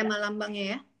sesuai sama lambangnya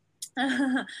ya.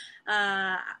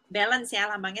 Balance ya,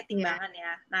 lambangnya timbangan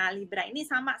ya. Nah, Libra ini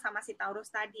sama si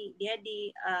Taurus tadi. Dia di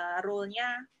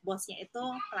rule-nya bosnya itu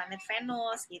planet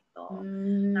Venus gitu.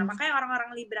 Nah, makanya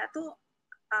orang-orang Libra tuh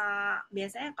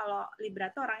biasanya kalau Libra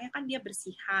tuh orangnya kan dia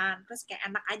bersihan, terus kayak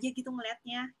enak aja gitu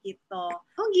ngelihatnya gitu.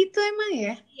 Oh gitu emang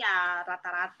ya? Iya,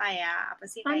 rata-rata ya.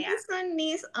 Apa sih kayak pantesan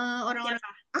nih orang-orang.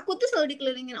 Aku tuh selalu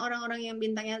dikelilingin orang-orang yang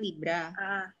bintangnya Libra.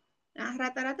 Nah,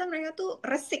 rata-rata mereka tuh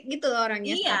resik gitu loh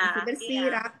orangnya. Bersih,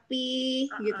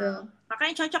 rapi gitu.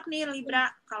 Makanya cocok nih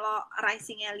Libra. Kalau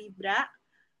risingnya Libra,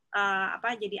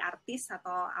 jadi artis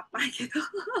atau apa gitu.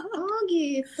 Oh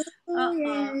gitu.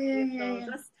 Gitu.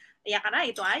 Terus Ya karena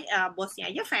itu aja, bosnya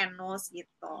aja Venus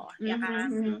gitu, ya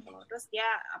kan. Gitu. Terus dia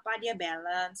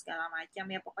balance segala macam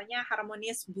ya, pokoknya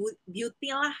harmonious beauty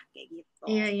lah kayak gitu.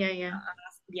 Iya.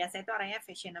 Biasanya itu orangnya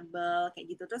fashionable kayak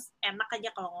gitu, terus enak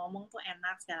aja kalau ngomong tuh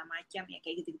enak segala macam ya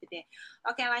kayak gitu deh.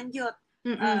 Oke, lanjut.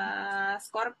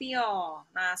 Scorpio.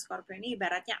 Nah, Scorpio ini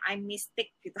ibaratnya I'm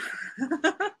mystic gitu.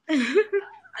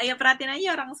 Ya perhatiin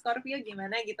aja orang Scorpio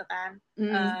gimana gitu kan.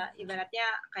 Ibaratnya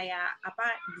kayak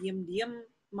diem-diem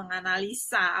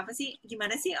menganalisa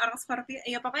gimana sih orang Scorpio,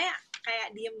 ya pokoknya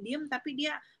kayak diem-diem tapi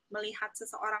dia melihat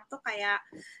seseorang tuh kayak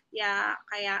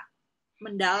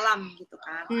mendalam gitu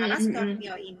kan. Karena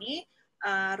Scorpio ini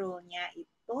rule-nya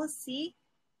itu si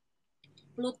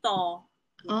Pluto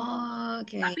gitu.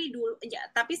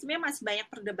 Tapi sebenarnya masih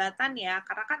banyak perdebatan ya,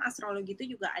 karena kan astrologi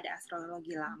itu juga ada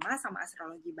astrologi lama sama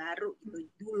astrologi baru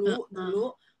gitu. Dulu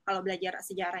kalau belajar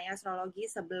sejarahnya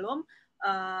astrologi sebelum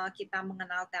kita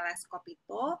mengenal teleskop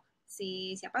itu,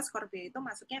 Scorpio itu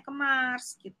masuknya ke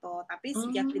Mars gitu. Tapi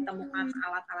sejak ditemukan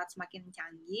alat-alat semakin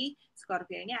canggih,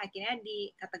 Scorpio ini akhirnya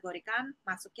dikategorikan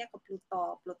masuknya ke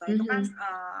Pluto. Pluto itu kan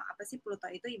Pluto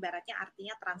itu ibaratnya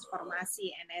artinya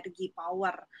transformasi, energi,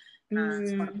 power. Nah,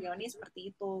 Scorpio ini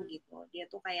seperti itu gitu. Dia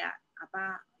tuh kayak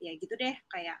ya gitu deh,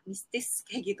 kayak mistis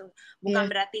kayak gitu. Bukan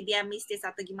berarti dia mistis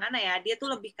atau gimana ya. Dia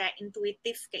tuh lebih kayak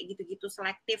intuitif kayak gitu-gitu,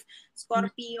 selektif.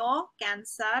 Scorpio,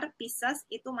 Cancer, Pisces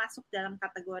itu masuk dalam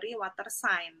kategori water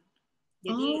sign.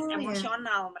 Jadi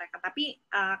emosional mereka, tapi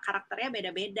karakternya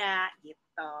beda-beda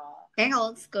gitu. Kayak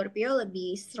kalau Scorpio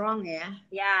lebih strong ya?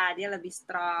 Ya, dia lebih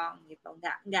strong gitu.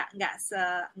 Nggak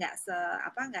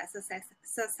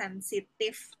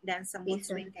sesensitif dan mood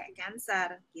swing kayak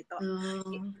Cancer gitu.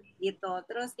 Gitu.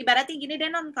 Terus ibaratnya gini deh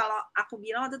Non, kalau aku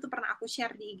bilang waktu itu pernah aku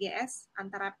share di IGS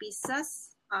antara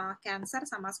Pisces, Cancer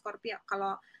sama Scorpio.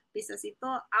 Kalau Pisces itu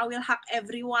I will hug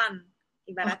everyone.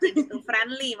 Ibaratnya gitu,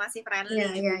 masih friendly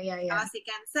gitu. Kalau si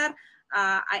Cancer,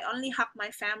 I only hug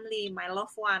my family, my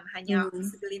loved one, hanya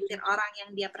segelintir orang yang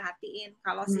dia perhatiin.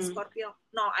 Kalau si Scorpio,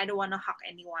 no, I don't wanna hug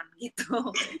anyone gitu.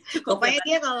 Pokoknya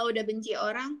dia kalau udah benci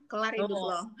orang, kelar hidup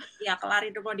lo. Ya, kelar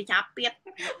hidup lo, dicapit.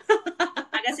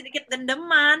 Agak sedikit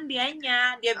dendeman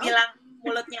dianya. Dia bilang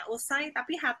mulutnya usai,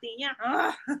 tapi hatinya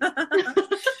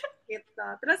gitu.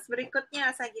 Terus berikutnya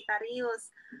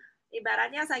Sagittarius.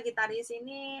 Ibaratnya Sagittarius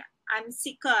ini I'm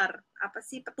seeker,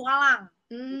 petualang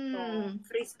gitu,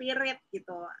 free spirit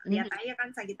gitu. Lihat aja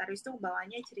kan Sagittarius tuh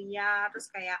bawahnya ceria, terus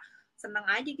kayak seneng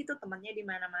aja gitu, temennya di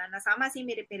mana-mana. Sama sih,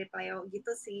 mirip-mirip Leo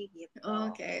gitu sih gitu.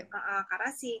 Karena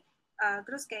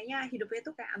terus kayaknya hidupnya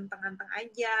tuh kayak anteng-anteng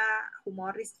aja,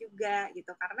 humoris juga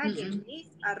gitu. Karena dia ini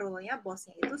role-nya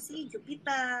bosnya itu si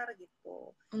Jupiter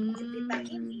gitu. Jupiter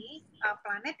ini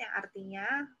planet yang artinya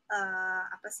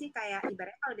kayak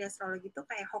ibaratnya kalau di astrologi itu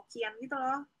kayak hokian gitu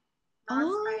loh.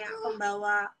 Kayak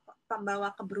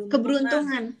pembawa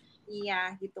keberuntungan.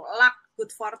 Iya gitu, luck, good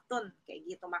fortune kayak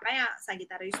gitu. Makanya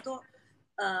Sagittarius tuh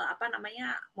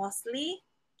mostly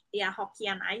ya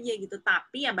hokian aja gitu.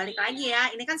 Tapi ya balik lagi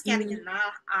ya, ini kan secara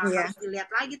general harus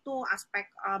dilihat lagi tuh aspek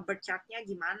birth chart-nya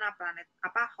gimana, planet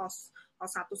host 1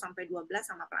 sampai 12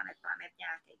 sama planet-planetnya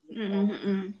kayak gitu.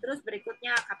 Terus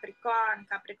berikutnya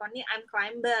Capricorn ini I'm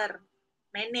climber,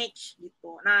 manage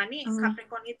gitu. Nah, ini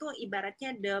Capricorn itu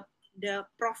ibaratnya the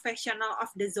professional of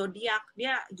the zodiac.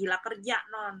 Dia gila kerja,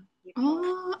 Non. Gitu.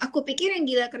 Aku pikir yang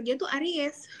gila kerja tuh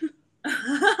Aries.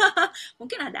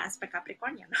 Mungkin ada aspek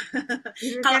Capricorn-nya.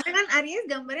 Karena kan Aries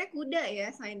gambarnya kuda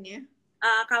ya, sign-nya.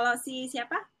 Kalau si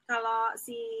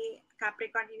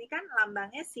Capricorn ini kan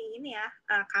lambangnya si ini ya,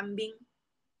 kambing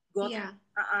goat.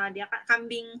 Dia kan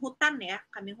kambing hutan ya,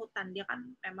 kambing hutan. Dia kan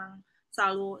memang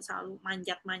selalu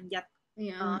manjat-manjat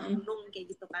gunung kayak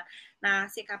gitu kan. Nah,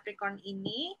 si Capricorn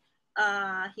ini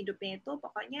hidupnya itu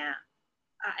pokoknya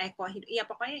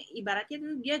pokoknya ibaratnya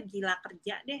tuh dia gila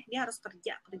kerja deh, dia harus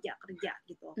kerja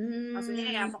gitu. Maksudnya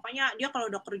ya pokoknya dia kalau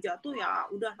udah kerja tuh ya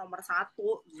udah nomor 1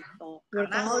 gitu.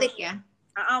 Workaholic ya?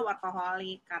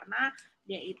 Workaholic, karena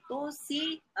dia itu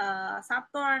si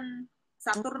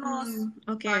Saturnus,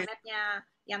 planetnya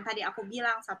yang tadi aku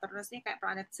bilang. Saturnus ini kayak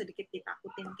planet sedikit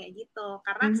ditakutin kayak gitu,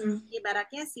 karena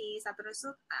ibaratnya si Saturnus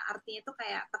itu artinya itu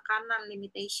kayak tekanan,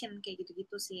 limitation kayak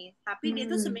gitu-gitu sih. Tapi dia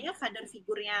tuh sebenarnya father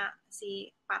figurnya si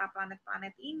para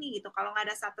planet-planet ini gitu. Kalau nggak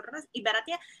ada Saturnus,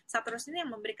 ibaratnya Saturnus ini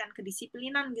yang memberikan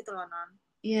kedisiplinan gitu loh, Non.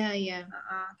 Iya.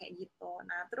 Kayak gitu.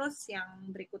 Nah, terus yang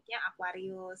berikutnya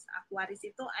Aquarius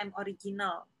itu I'm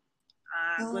original.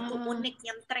 Gue tuh unik,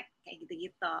 nyentrek kayak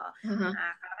gitu-gitu.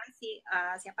 Nah,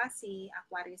 karena si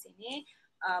Aquarius ini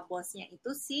bosnya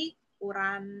itu si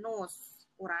Uranus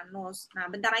Uranus. Nah,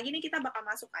 bentar lagi nih kita bakal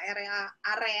masuk ke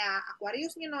area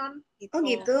Aquarius nih, Non. Gitu. Oh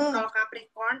gitu. Kalau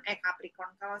Capricorn,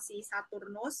 kalau si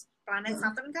Saturnus, planet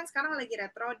Saturn kan sekarang lagi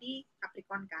retro di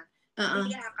Capricorn kan.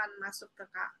 Nanti dia akan masuk ke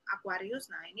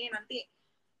Aquarius. Nah, ini nanti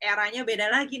eranya beda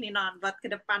lagi nih, Non, buat ke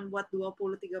depan, buat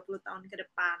 20-30 tahun ke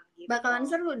depan. Gitu. Bakalan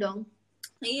seru dong.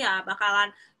 Iya,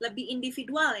 bakalan lebih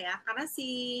individual ya, karena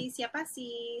si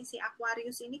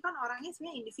Aquarius ini kan orangnya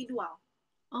sebenarnya individual.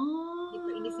 Gitu,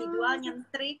 individual,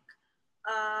 nyentrik,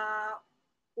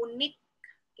 unik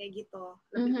kayak gitu,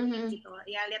 lebih unik gitu.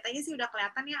 Ya lihat aja sih udah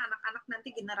kelihatan ya anak-anak nanti,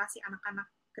 generasi anak-anak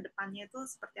kedepannya itu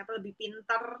seperti apa, lebih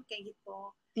pinter kayak gitu.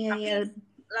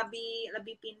 Tapi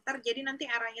lebih pinter, jadi nanti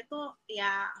arahnya tuh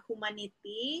ya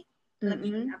humanity,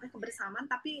 lebih kebersamaan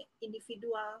tapi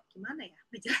individual. Gimana ya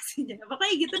ngejelasinnya,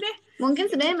 pokoknya gitu deh. Mungkin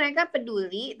sebenarnya mereka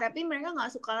peduli tapi mereka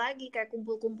nggak suka lagi kayak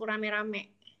kumpul-kumpul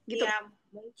rame-rame gitu. Ya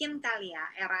mungkin kali ya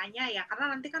eranya ya,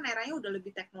 karena nanti kan eranya udah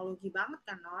lebih teknologi banget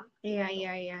kan, Non.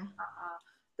 Iya.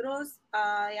 Terus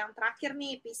yang terakhir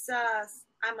nih, Pisces.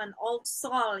 I'm an old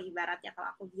soul ibaratnya,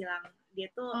 kalau aku bilang dia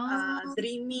tuh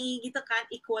dreamy gitu kan,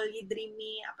 equally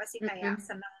dreamy, apa sih, kayak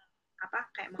senang apa,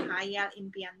 kayak menghayal,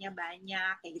 impiannya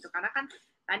banyak kayak gitu. Karena kan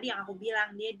tadi yang aku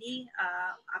bilang dia di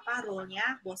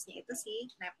role-nya, bosnya itu si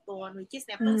Neptune, which is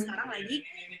Neptune sekarang lagi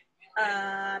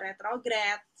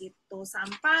retrograde gitu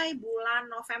sampai bulan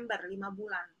November, 5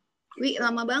 bulan. Wih,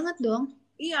 lama banget dong.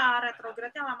 Iya,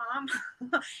 retrograde-nya lama-lama.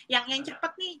 yang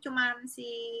cepet nih cuman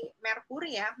si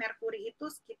Merkuri ya. Merkuri itu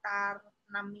sekitar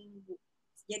 6 minggu.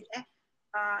 Jadi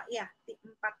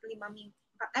 4-5 minggu.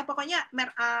 Pokoknya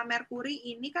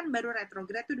Merkuri ini kan baru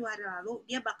retrograde tuh 2 hari lalu.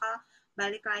 Dia bakal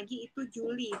balik lagi itu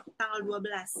Juli, tanggal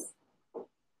 12.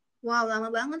 Wow, lama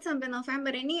banget sampai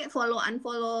November. Ini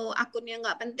follow-unfollow akun yang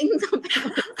nggak penting sampai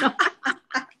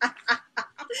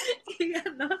Iya,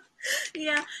 Non.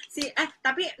 Iya,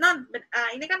 tapi Non,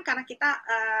 ini kan karena kita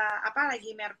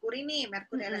lagi Merkuri nih,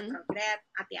 Merkuri retrograde,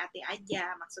 hati-hati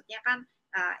aja. Maksudnya kan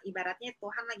ibaratnya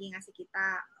Tuhan lagi ngasih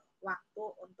kita waktu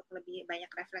untuk lebih banyak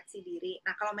refleksi diri.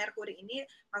 Nah, kalau Merkuri ini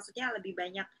maksudnya lebih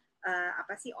banyak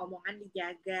omongan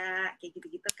dijaga kayak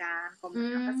gitu-gitu kan,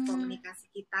 komunikasi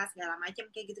kita segala macam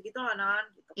kayak gitu-gitu loh, Non.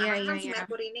 Gitu. Karena si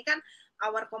Merkuri ini kan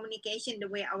our communication, the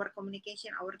way our communication,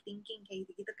 our thinking kayak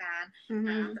gitu-gitu kan.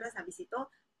 Nah, terus habis itu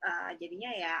jadinya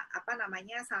ya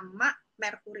sama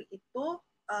Merkuri itu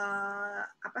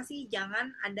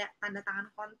jangan ada tanda tangan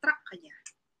kontrak aja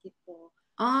gitu.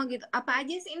 Oh gitu. Apa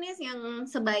aja sih Ines yang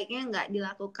sebaiknya nggak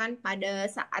dilakukan pada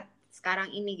saat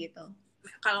sekarang ini gitu?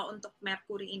 Kalau untuk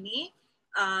Merkuri ini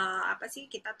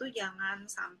kita tuh jangan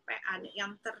sampai ada,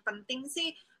 yang terpenting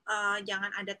sih jangan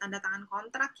ada tanda tangan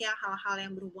kontrak ya, hal-hal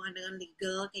yang berhubungan dengan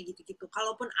legal kayak gitu-gitu.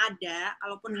 Kalaupun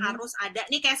harus ada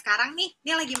nih, kayak sekarang nih,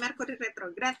 ini lagi Merkuri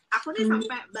retrograde, aku nih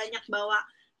sampai banyak bawa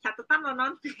catatan loh,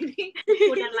 Non, ini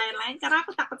dan lain-lain, karena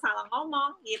aku takut salah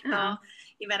ngomong gitu.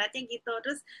 Ibaratnya gitu.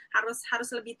 Terus harus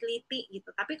lebih teliti gitu.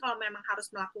 Tapi kalau memang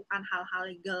harus melakukan hal-hal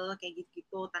legal kayak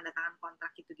gitu-gitu, tanda tangan kontrak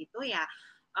gitu-gitu ya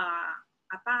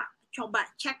coba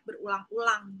cek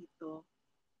berulang-ulang gitu.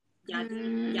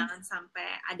 Jadi jangan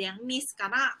sampai ada yang miss,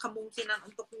 karena kemungkinan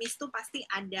untuk miss tuh pasti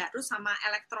ada. Terus sama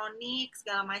elektronik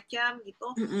segala macam gitu.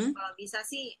 Kalau bisa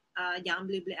sih jangan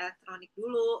beli-beli elektronik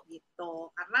dulu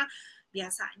gitu. Karena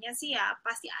biasanya sih ya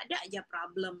pasti ada aja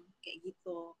problem kayak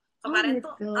gitu. Kemarin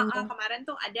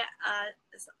tuh ada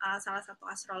salah satu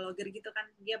astrologer gitu kan,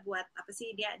 dia buat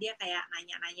dia kayak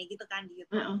nanya-nanya gitu kan di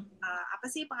YouTube. Apa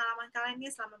sih pengalaman kalian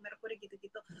nih selama Merkuri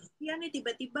gitu-gitu? Iya nih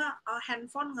tiba-tiba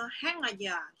handphone ngehang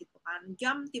aja gitu kan,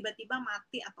 jam tiba-tiba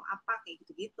mati atau apa kayak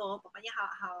gitu-gitu. Pokoknya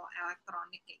hal-hal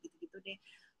elektronik kayak gitu-gitu deh.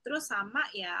 Terus sama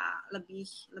ya lebih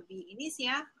ini sih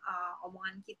ya,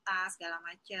 omongan kita segala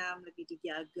macam lebih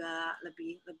dijaga,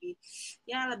 lebih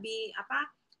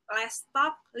less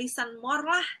talk, listen more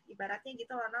lah, ibaratnya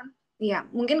gitu loh, Non. Iya,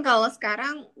 mungkin kalau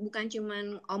sekarang bukan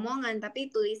cuman omongan tapi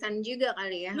tulisan juga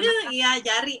kali ya. Iya,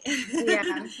 jari. Iya.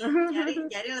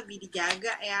 jari lebih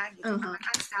dijaga ya gitu. Karena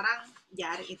kan sekarang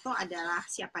jari itu adalah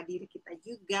siapa diri kita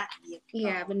juga gitu.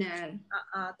 Iya, benar.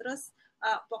 Terus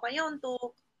pokoknya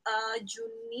untuk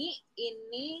Juni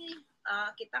ini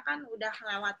kita kan udah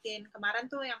ngelewatin kemarin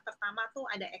tuh, yang pertama tuh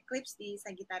ada eclipse di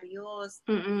Sagittarius.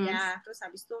 Ya, terus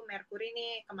habis itu Merkuri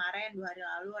nih kemarin 2 hari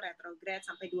lalu retrograde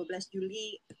sampai 12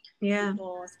 Juli.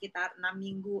 Gitu, sekitar 6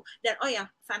 minggu. Dan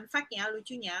fun fact-nya,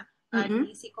 lucunya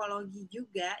di psikologi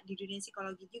juga, di dunia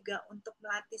psikologi juga, untuk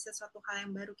melatih sesuatu hal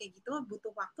yang baru kayak gitu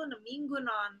butuh waktu 6 minggu,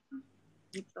 Non.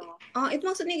 Gitu. Oh, itu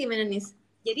maksudnya gimana, Nis?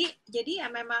 Jadi ya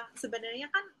memang sebenarnya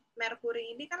kan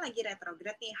Merkuri ini kan lagi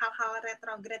retrograde nih, hal-hal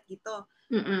retrograde gitu.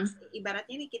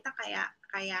 Ibaratnya nih kita kayak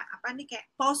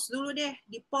pause dulu deh,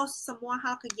 di pause semua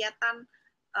hal kegiatan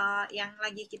yang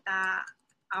lagi kita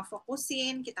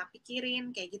fokusin, kita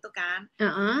pikirin kayak gitu kan.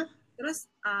 Terus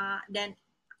dan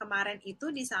kemarin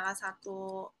itu di salah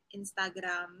satu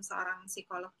Instagram seorang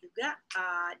psikolog juga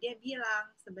dia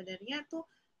bilang sebenarnya tuh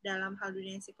dalam hal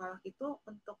dunia psikolog itu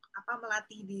untuk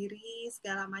melatih diri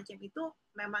segala macam itu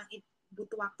memang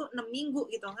butuh waktu 6 minggu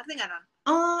gitu, ngerti nggak Non?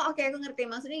 Oh oke, aku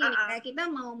ngerti, maksudnya gini, kayak kita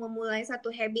mau memulai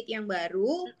satu habit yang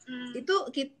baru, itu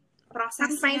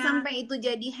prosesnya sampai itu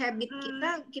jadi habit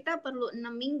kita perlu 6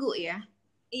 minggu ya?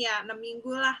 Iya, 6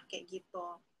 minggu lah kayak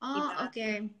gitu. Oh oke.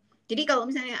 Jadi kalau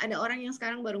misalnya ada orang yang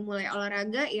sekarang baru mulai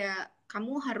olahraga, ya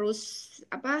kamu harus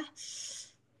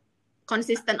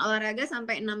konsisten olahraga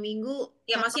sampai 6 minggu.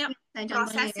 Ya maksudnya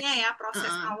prosesnya ya, proses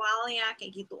awalnya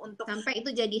kayak gitu untuk sampai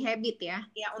itu jadi habit ya.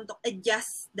 Ya untuk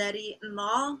adjust dari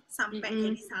 0 sampai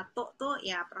jadi 1 tuh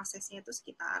ya prosesnya itu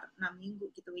sekitar 6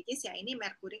 minggu gitu. Which is ya ini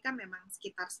Merkuri kan memang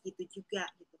sekitar segitu juga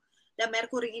gitu. Dan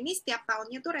Merkuri ini setiap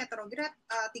tahunnya tuh retrograde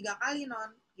 3 kali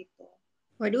Non gitu.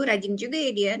 Waduh, rajin juga ya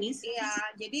dia, Nis.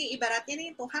 Iya, jadi ibaratnya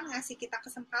nih Tuhan ngasih kita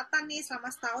kesempatan nih selama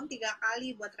setahun 3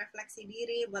 kali buat refleksi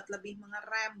diri, buat lebih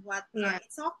mengerem, buat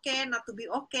it's okay, not to be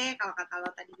okay, kalau kata lo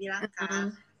tadi bilang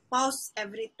kan. Pause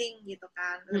everything gitu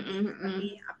kan.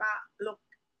 Lebih look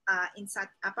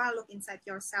inside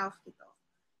yourself gitu.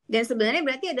 Dan sebenarnya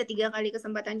berarti ada 3 kali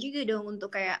kesempatan juga dong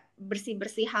untuk kayak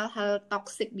bersih-bersih hal-hal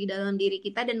toksik di dalam diri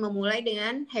kita dan memulai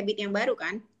dengan habit yang baru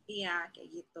kan? Iya, kayak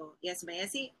gitu. Ya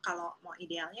sebenarnya sih kalau mau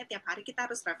idealnya tiap hari kita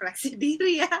harus refleksi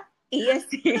diri ya. Iya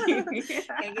sih. Kayak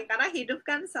gitu, karena hidup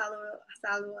kan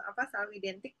selalu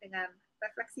identik dengan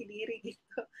refleksi diri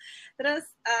gitu.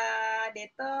 Terus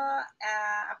Deto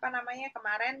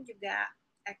kemarin juga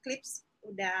eclipse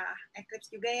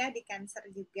juga ya di Cancer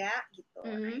juga gitu.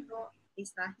 Nah itu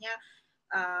istilahnya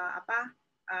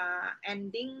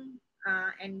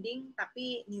ending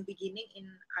tapi new beginning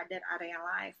in other area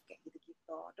life kayak gitu.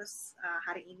 Terus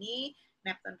hari ini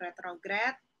Neptune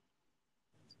retrograde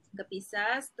ke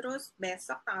Pisces, terus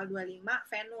besok tanggal 25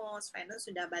 Venus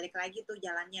sudah balik lagi tuh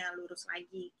jalannya lurus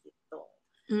lagi gitu.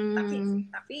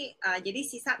 Tapi jadi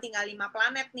sisa tinggal 5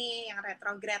 planet nih yang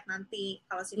retrograde nanti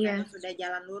kalau si Venus sudah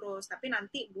jalan lurus. Tapi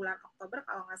nanti bulan Oktober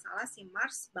kalau nggak salah si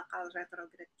Mars bakal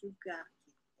retrograde juga.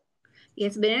 Ya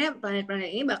sebenarnya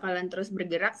planet-planet ini bakalan terus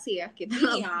bergerak sih ya, kita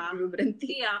nggak perlu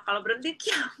berhenti. Iya, kalau berhenti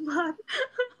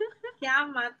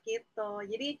kiamat gitu.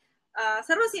 Jadi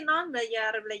seru sih Non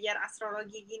belajar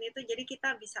astrologi gini tuh, jadi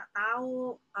kita bisa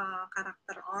tahu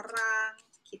karakter orang,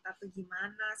 kita tuh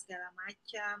gimana segala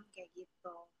macam kayak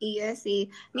gitu. Iya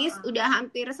sih, Nis udah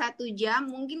hampir 1 jam,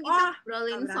 mungkin kita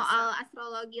ngobrolin soal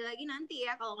astrologi lagi nanti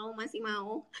ya kalau kamu masih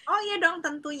mau. Oh iya dong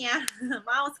tentunya,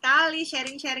 mau sekali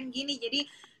sharing-sharing gini, jadi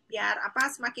biar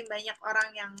semakin banyak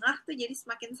orang yang tuh jadi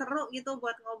semakin seru gitu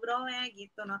buat ngobrolnya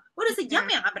gitu. Nah, udah sejam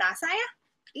ya nggak berasa ya?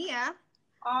 Iya.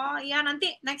 Oh iya,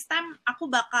 nanti next time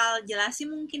aku bakal jelasin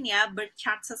mungkin ya birth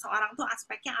chart seseorang tuh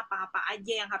aspeknya apa-apa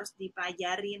aja yang harus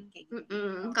dipelajarin kayak gitu.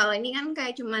 Kalau ini kan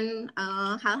kayak cuman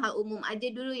hal-hal umum aja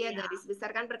dulu ya, garis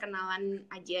besar kan perkenalan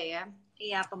aja ya.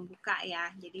 Iya, pembuka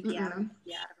ya, jadi biar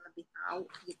lebih tahu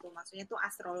gitu. Maksudnya tuh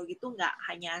astrologi tuh nggak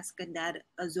hanya sekedar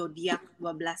zodiak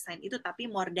 12 sign itu, tapi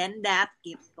more than that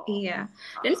gitu. Iya.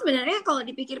 Dan sebenarnya kalau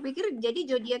dipikir-pikir, jadi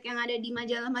zodiak yang ada di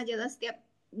majalah-majalah setiap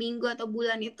minggu atau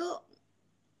bulan itu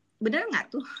bener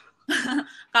nggak tuh?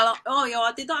 Kalau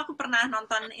waktu itu aku pernah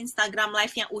nonton Instagram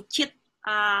live-nya Ucit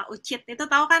itu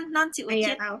tahu kan Non si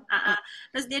Ucit? Iya, tahu.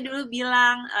 Terus dia dulu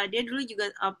bilang dia dulu juga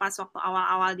pas waktu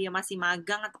awal-awal dia masih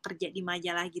magang atau kerja di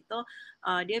majalah gitu,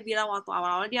 dia bilang waktu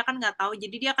awal-awal dia kan nggak tahu,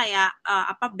 jadi dia kayak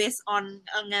based on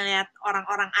ngeliat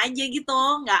orang-orang aja gitu,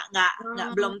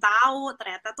 nggak belum tahu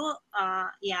ternyata tuh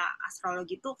ya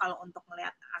astrologi tuh kalau untuk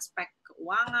ngeliat aspek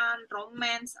keuangan,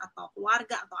 romance atau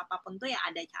keluarga atau apapun tuh ya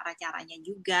ada cara-caranya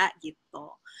juga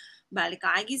gitu. Balik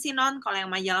lagi sih Non, kalau yang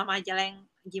majalah-majalah yang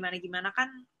gimana-gimana kan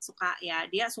suka ya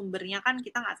dia sumbernya kan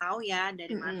kita nggak tahu ya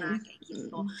dari mana kayak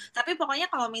gitu. Tapi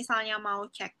pokoknya kalau misalnya mau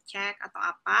cek-cek atau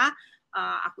apa,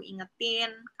 aku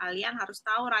ingetin kalian harus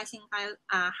tahu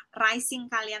rising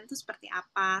kalian tuh seperti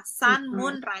apa, sun,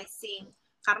 moon, rising.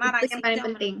 Karena rising itu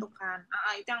yang menentukan.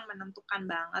 Itu yang menentukan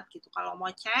banget gitu. Kalau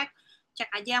mau cek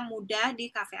aja yang mudah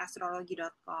di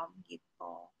cafeastrologi.com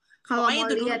gitu.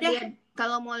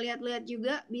 Kalau mau lihat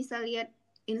juga bisa lihat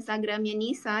Instagramnya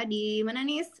Nisa di mana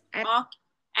Nis?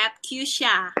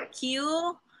 @Kyusha,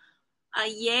 Kyusha,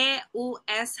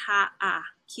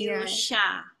 Kyusha.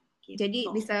 Gitu. Jadi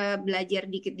bisa belajar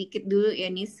dikit-dikit dulu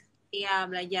ya Nis. Iya,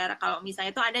 belajar. Kalau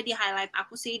misalnya itu ada di highlight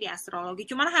aku sih di astrologi.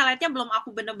 Cuman highlightnya belum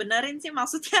aku bener-benerin sih,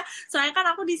 maksudnya. Soalnya kan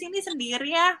aku di sini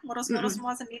sendiri ya, ngurus-ngurus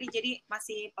semua sendiri. Jadi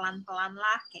masih pelan-pelan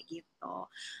lah kayak gitu.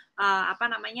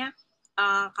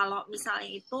 kalau misalnya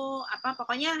itu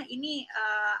pokoknya ini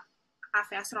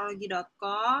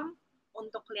cafeastrology.com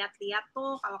untuk lihat-lihat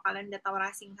tuh kalau kalian udah tahu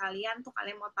rising kalian tuh,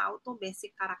 kalian mau tahu tuh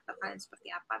basic karakter kalian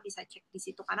seperti apa, bisa cek di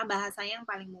situ karena bahasanya yang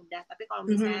paling mudah. Tapi kalau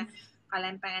misalnya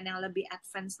kalian pengen yang lebih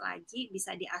advance lagi,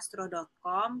 bisa di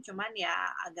astro.com, cuman ya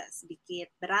agak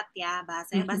sedikit berat ya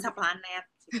bahasanya, bahasa planet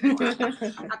gitu.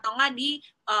 Atau enggak di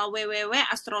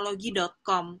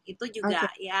www.astrology.com, itu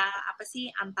juga ya apa sih,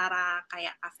 antara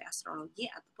kayak cafe astrologi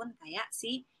ataupun kayak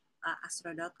si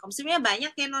astro.com. Sebenarnya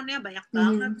banyak ya Non ya, banyak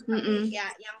banget. Tapi ya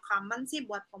yang common sih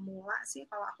buat pemula sih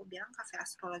kalau aku bilang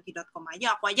cafeastrology.com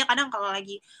aja. Aku aja kadang kalau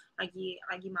lagi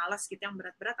malas gitu yang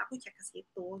berat-berat, aku cek ke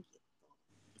situ gitu.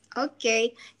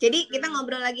 Oke, jadi kita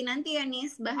ngobrol lagi nanti ya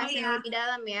Nis, bahas yang lebih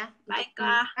dalam ya.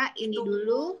 Baiklah. Ini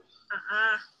dulu.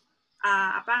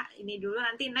 Ini dulu,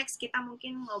 nanti next kita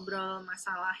mungkin ngobrol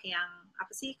masalah yang apa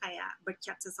sih, kayak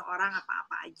berchat seseorang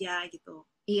apa-apa aja gitu.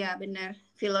 Iya benar,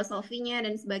 filosofinya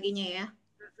dan sebagainya ya.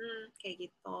 Kayak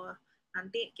gitu.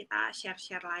 Nanti kita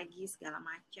share lagi segala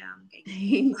macam kayak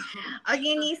gitu.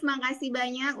 Oke Nis, makasih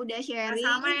banyak udah sharing.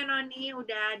 Sama ya Noni,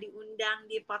 udah diundang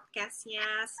di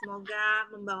podcastnya. Semoga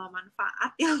membawa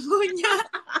manfaat yang punya.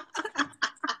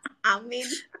 Amin.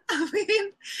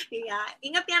 Amin. Iya,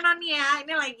 ingat ya Noni ya,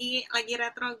 ini lagi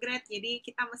retrograde, jadi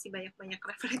kita masih banyak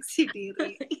refleksi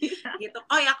diri. Gitu.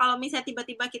 Oh ya, kalau misalnya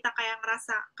tiba-tiba kita kayak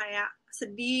ngerasa kayak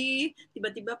sedih,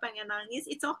 tiba-tiba pengen nangis,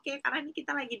 it's okay karena ini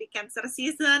kita lagi di Cancer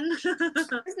season.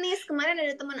 Terus Nis, kemarin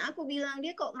ada teman aku bilang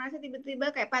dia kok ngerasa tiba-tiba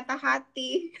kayak patah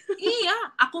hati.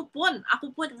 Iya, aku pun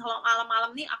kalau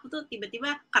malam-malam nih aku tuh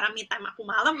tiba-tiba karena me time aku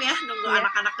malam ya, nunggu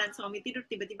anak-anak dan suami tidur,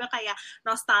 tiba-tiba kayak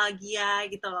nostalgia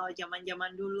gitu loh,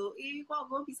 zaman-zaman dulu. Ih, kok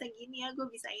gue bisa gini ya, gue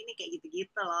bisa ini, kayak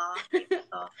gitu-gitu loh.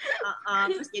 Gitu.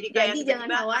 Terus jadi kayak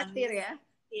jangan khawatir ya.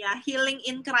 Ya, healing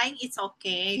in crying it's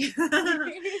okay.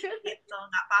 Gitu,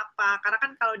 nggak apa-apa. Karena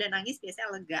kan kalau udah nangis biasanya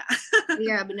lega.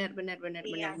 Iya, benar.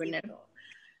 Gitu.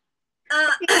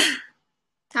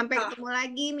 Sampai ketemu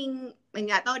lagi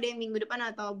nggak tahu deh minggu depan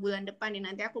atau bulan depan nih,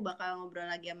 nanti aku bakal ngobrol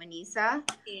lagi sama Nisa.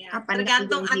 Iya,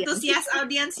 tergantung antusias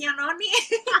audiensnya Noni.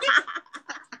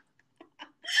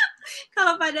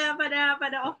 Kalau pada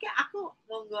oke, aku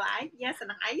monggo aja,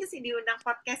 senang aja sih diundang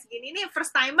podcast gini. Nih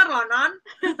first timer loh Non.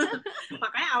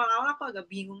 Makanya awal-awal aku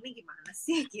agak bingung nih gimana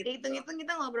sih gitu. Hitung-hitung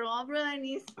kita ngobrol-ngobrol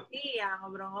Nis. Iya,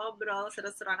 ngobrol-ngobrol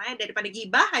seru-seruan aja daripada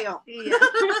gibah, ayo. Iya.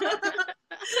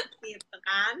 Gitu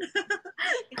kan.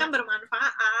 Ini kan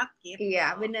bermanfaat gitu.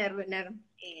 Iya, benar.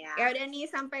 Iya. Ya udah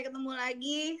nih, sampai ketemu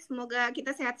lagi. Semoga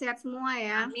kita sehat-sehat semua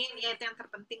ya. Amin, ya itu yang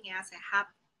terpenting ya, sehat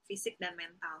fisik dan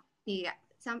mental. Iya.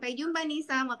 Sampai jumpa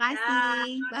Nisa,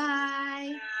 makasih.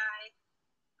 Bye.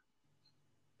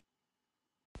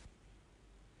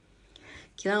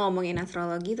 Kita ngomongin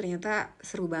astrologi ternyata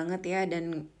seru banget ya,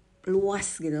 dan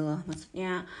luas gitu loh.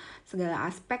 Maksudnya segala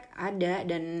aspek ada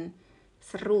dan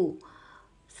seru.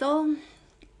 So,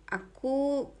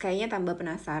 aku kayaknya tambah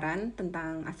penasaran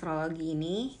tentang astrologi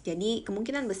ini. Jadi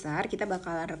kemungkinan besar kita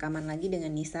bakalan rekaman lagi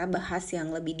dengan Nisa, bahas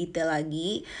yang lebih detail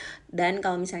lagi. Dan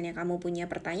kalau misalnya kamu punya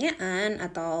pertanyaan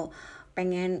atau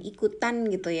pengen ikutan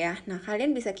gitu ya, nah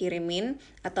kalian bisa kirimin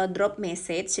atau drop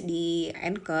message di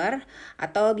Anchor,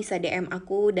 atau bisa DM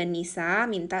aku dan Nisa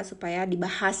minta supaya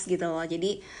dibahas gitu loh.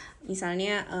 Jadi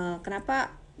misalnya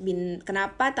kenapa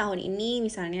tahun ini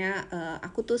misalnya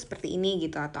aku tuh seperti ini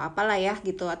gitu, atau apalah ya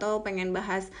gitu, atau pengen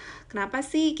bahas kenapa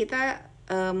sih kita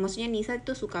maksudnya Nisa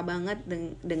tuh suka banget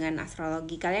dengan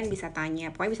astrologi, kalian bisa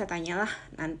tanya, pokoknya bisa tanyalah,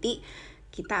 nanti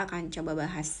kita akan coba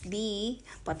bahas di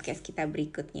podcast kita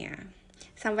berikutnya.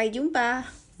 Sampai jumpa,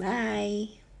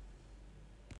 bye.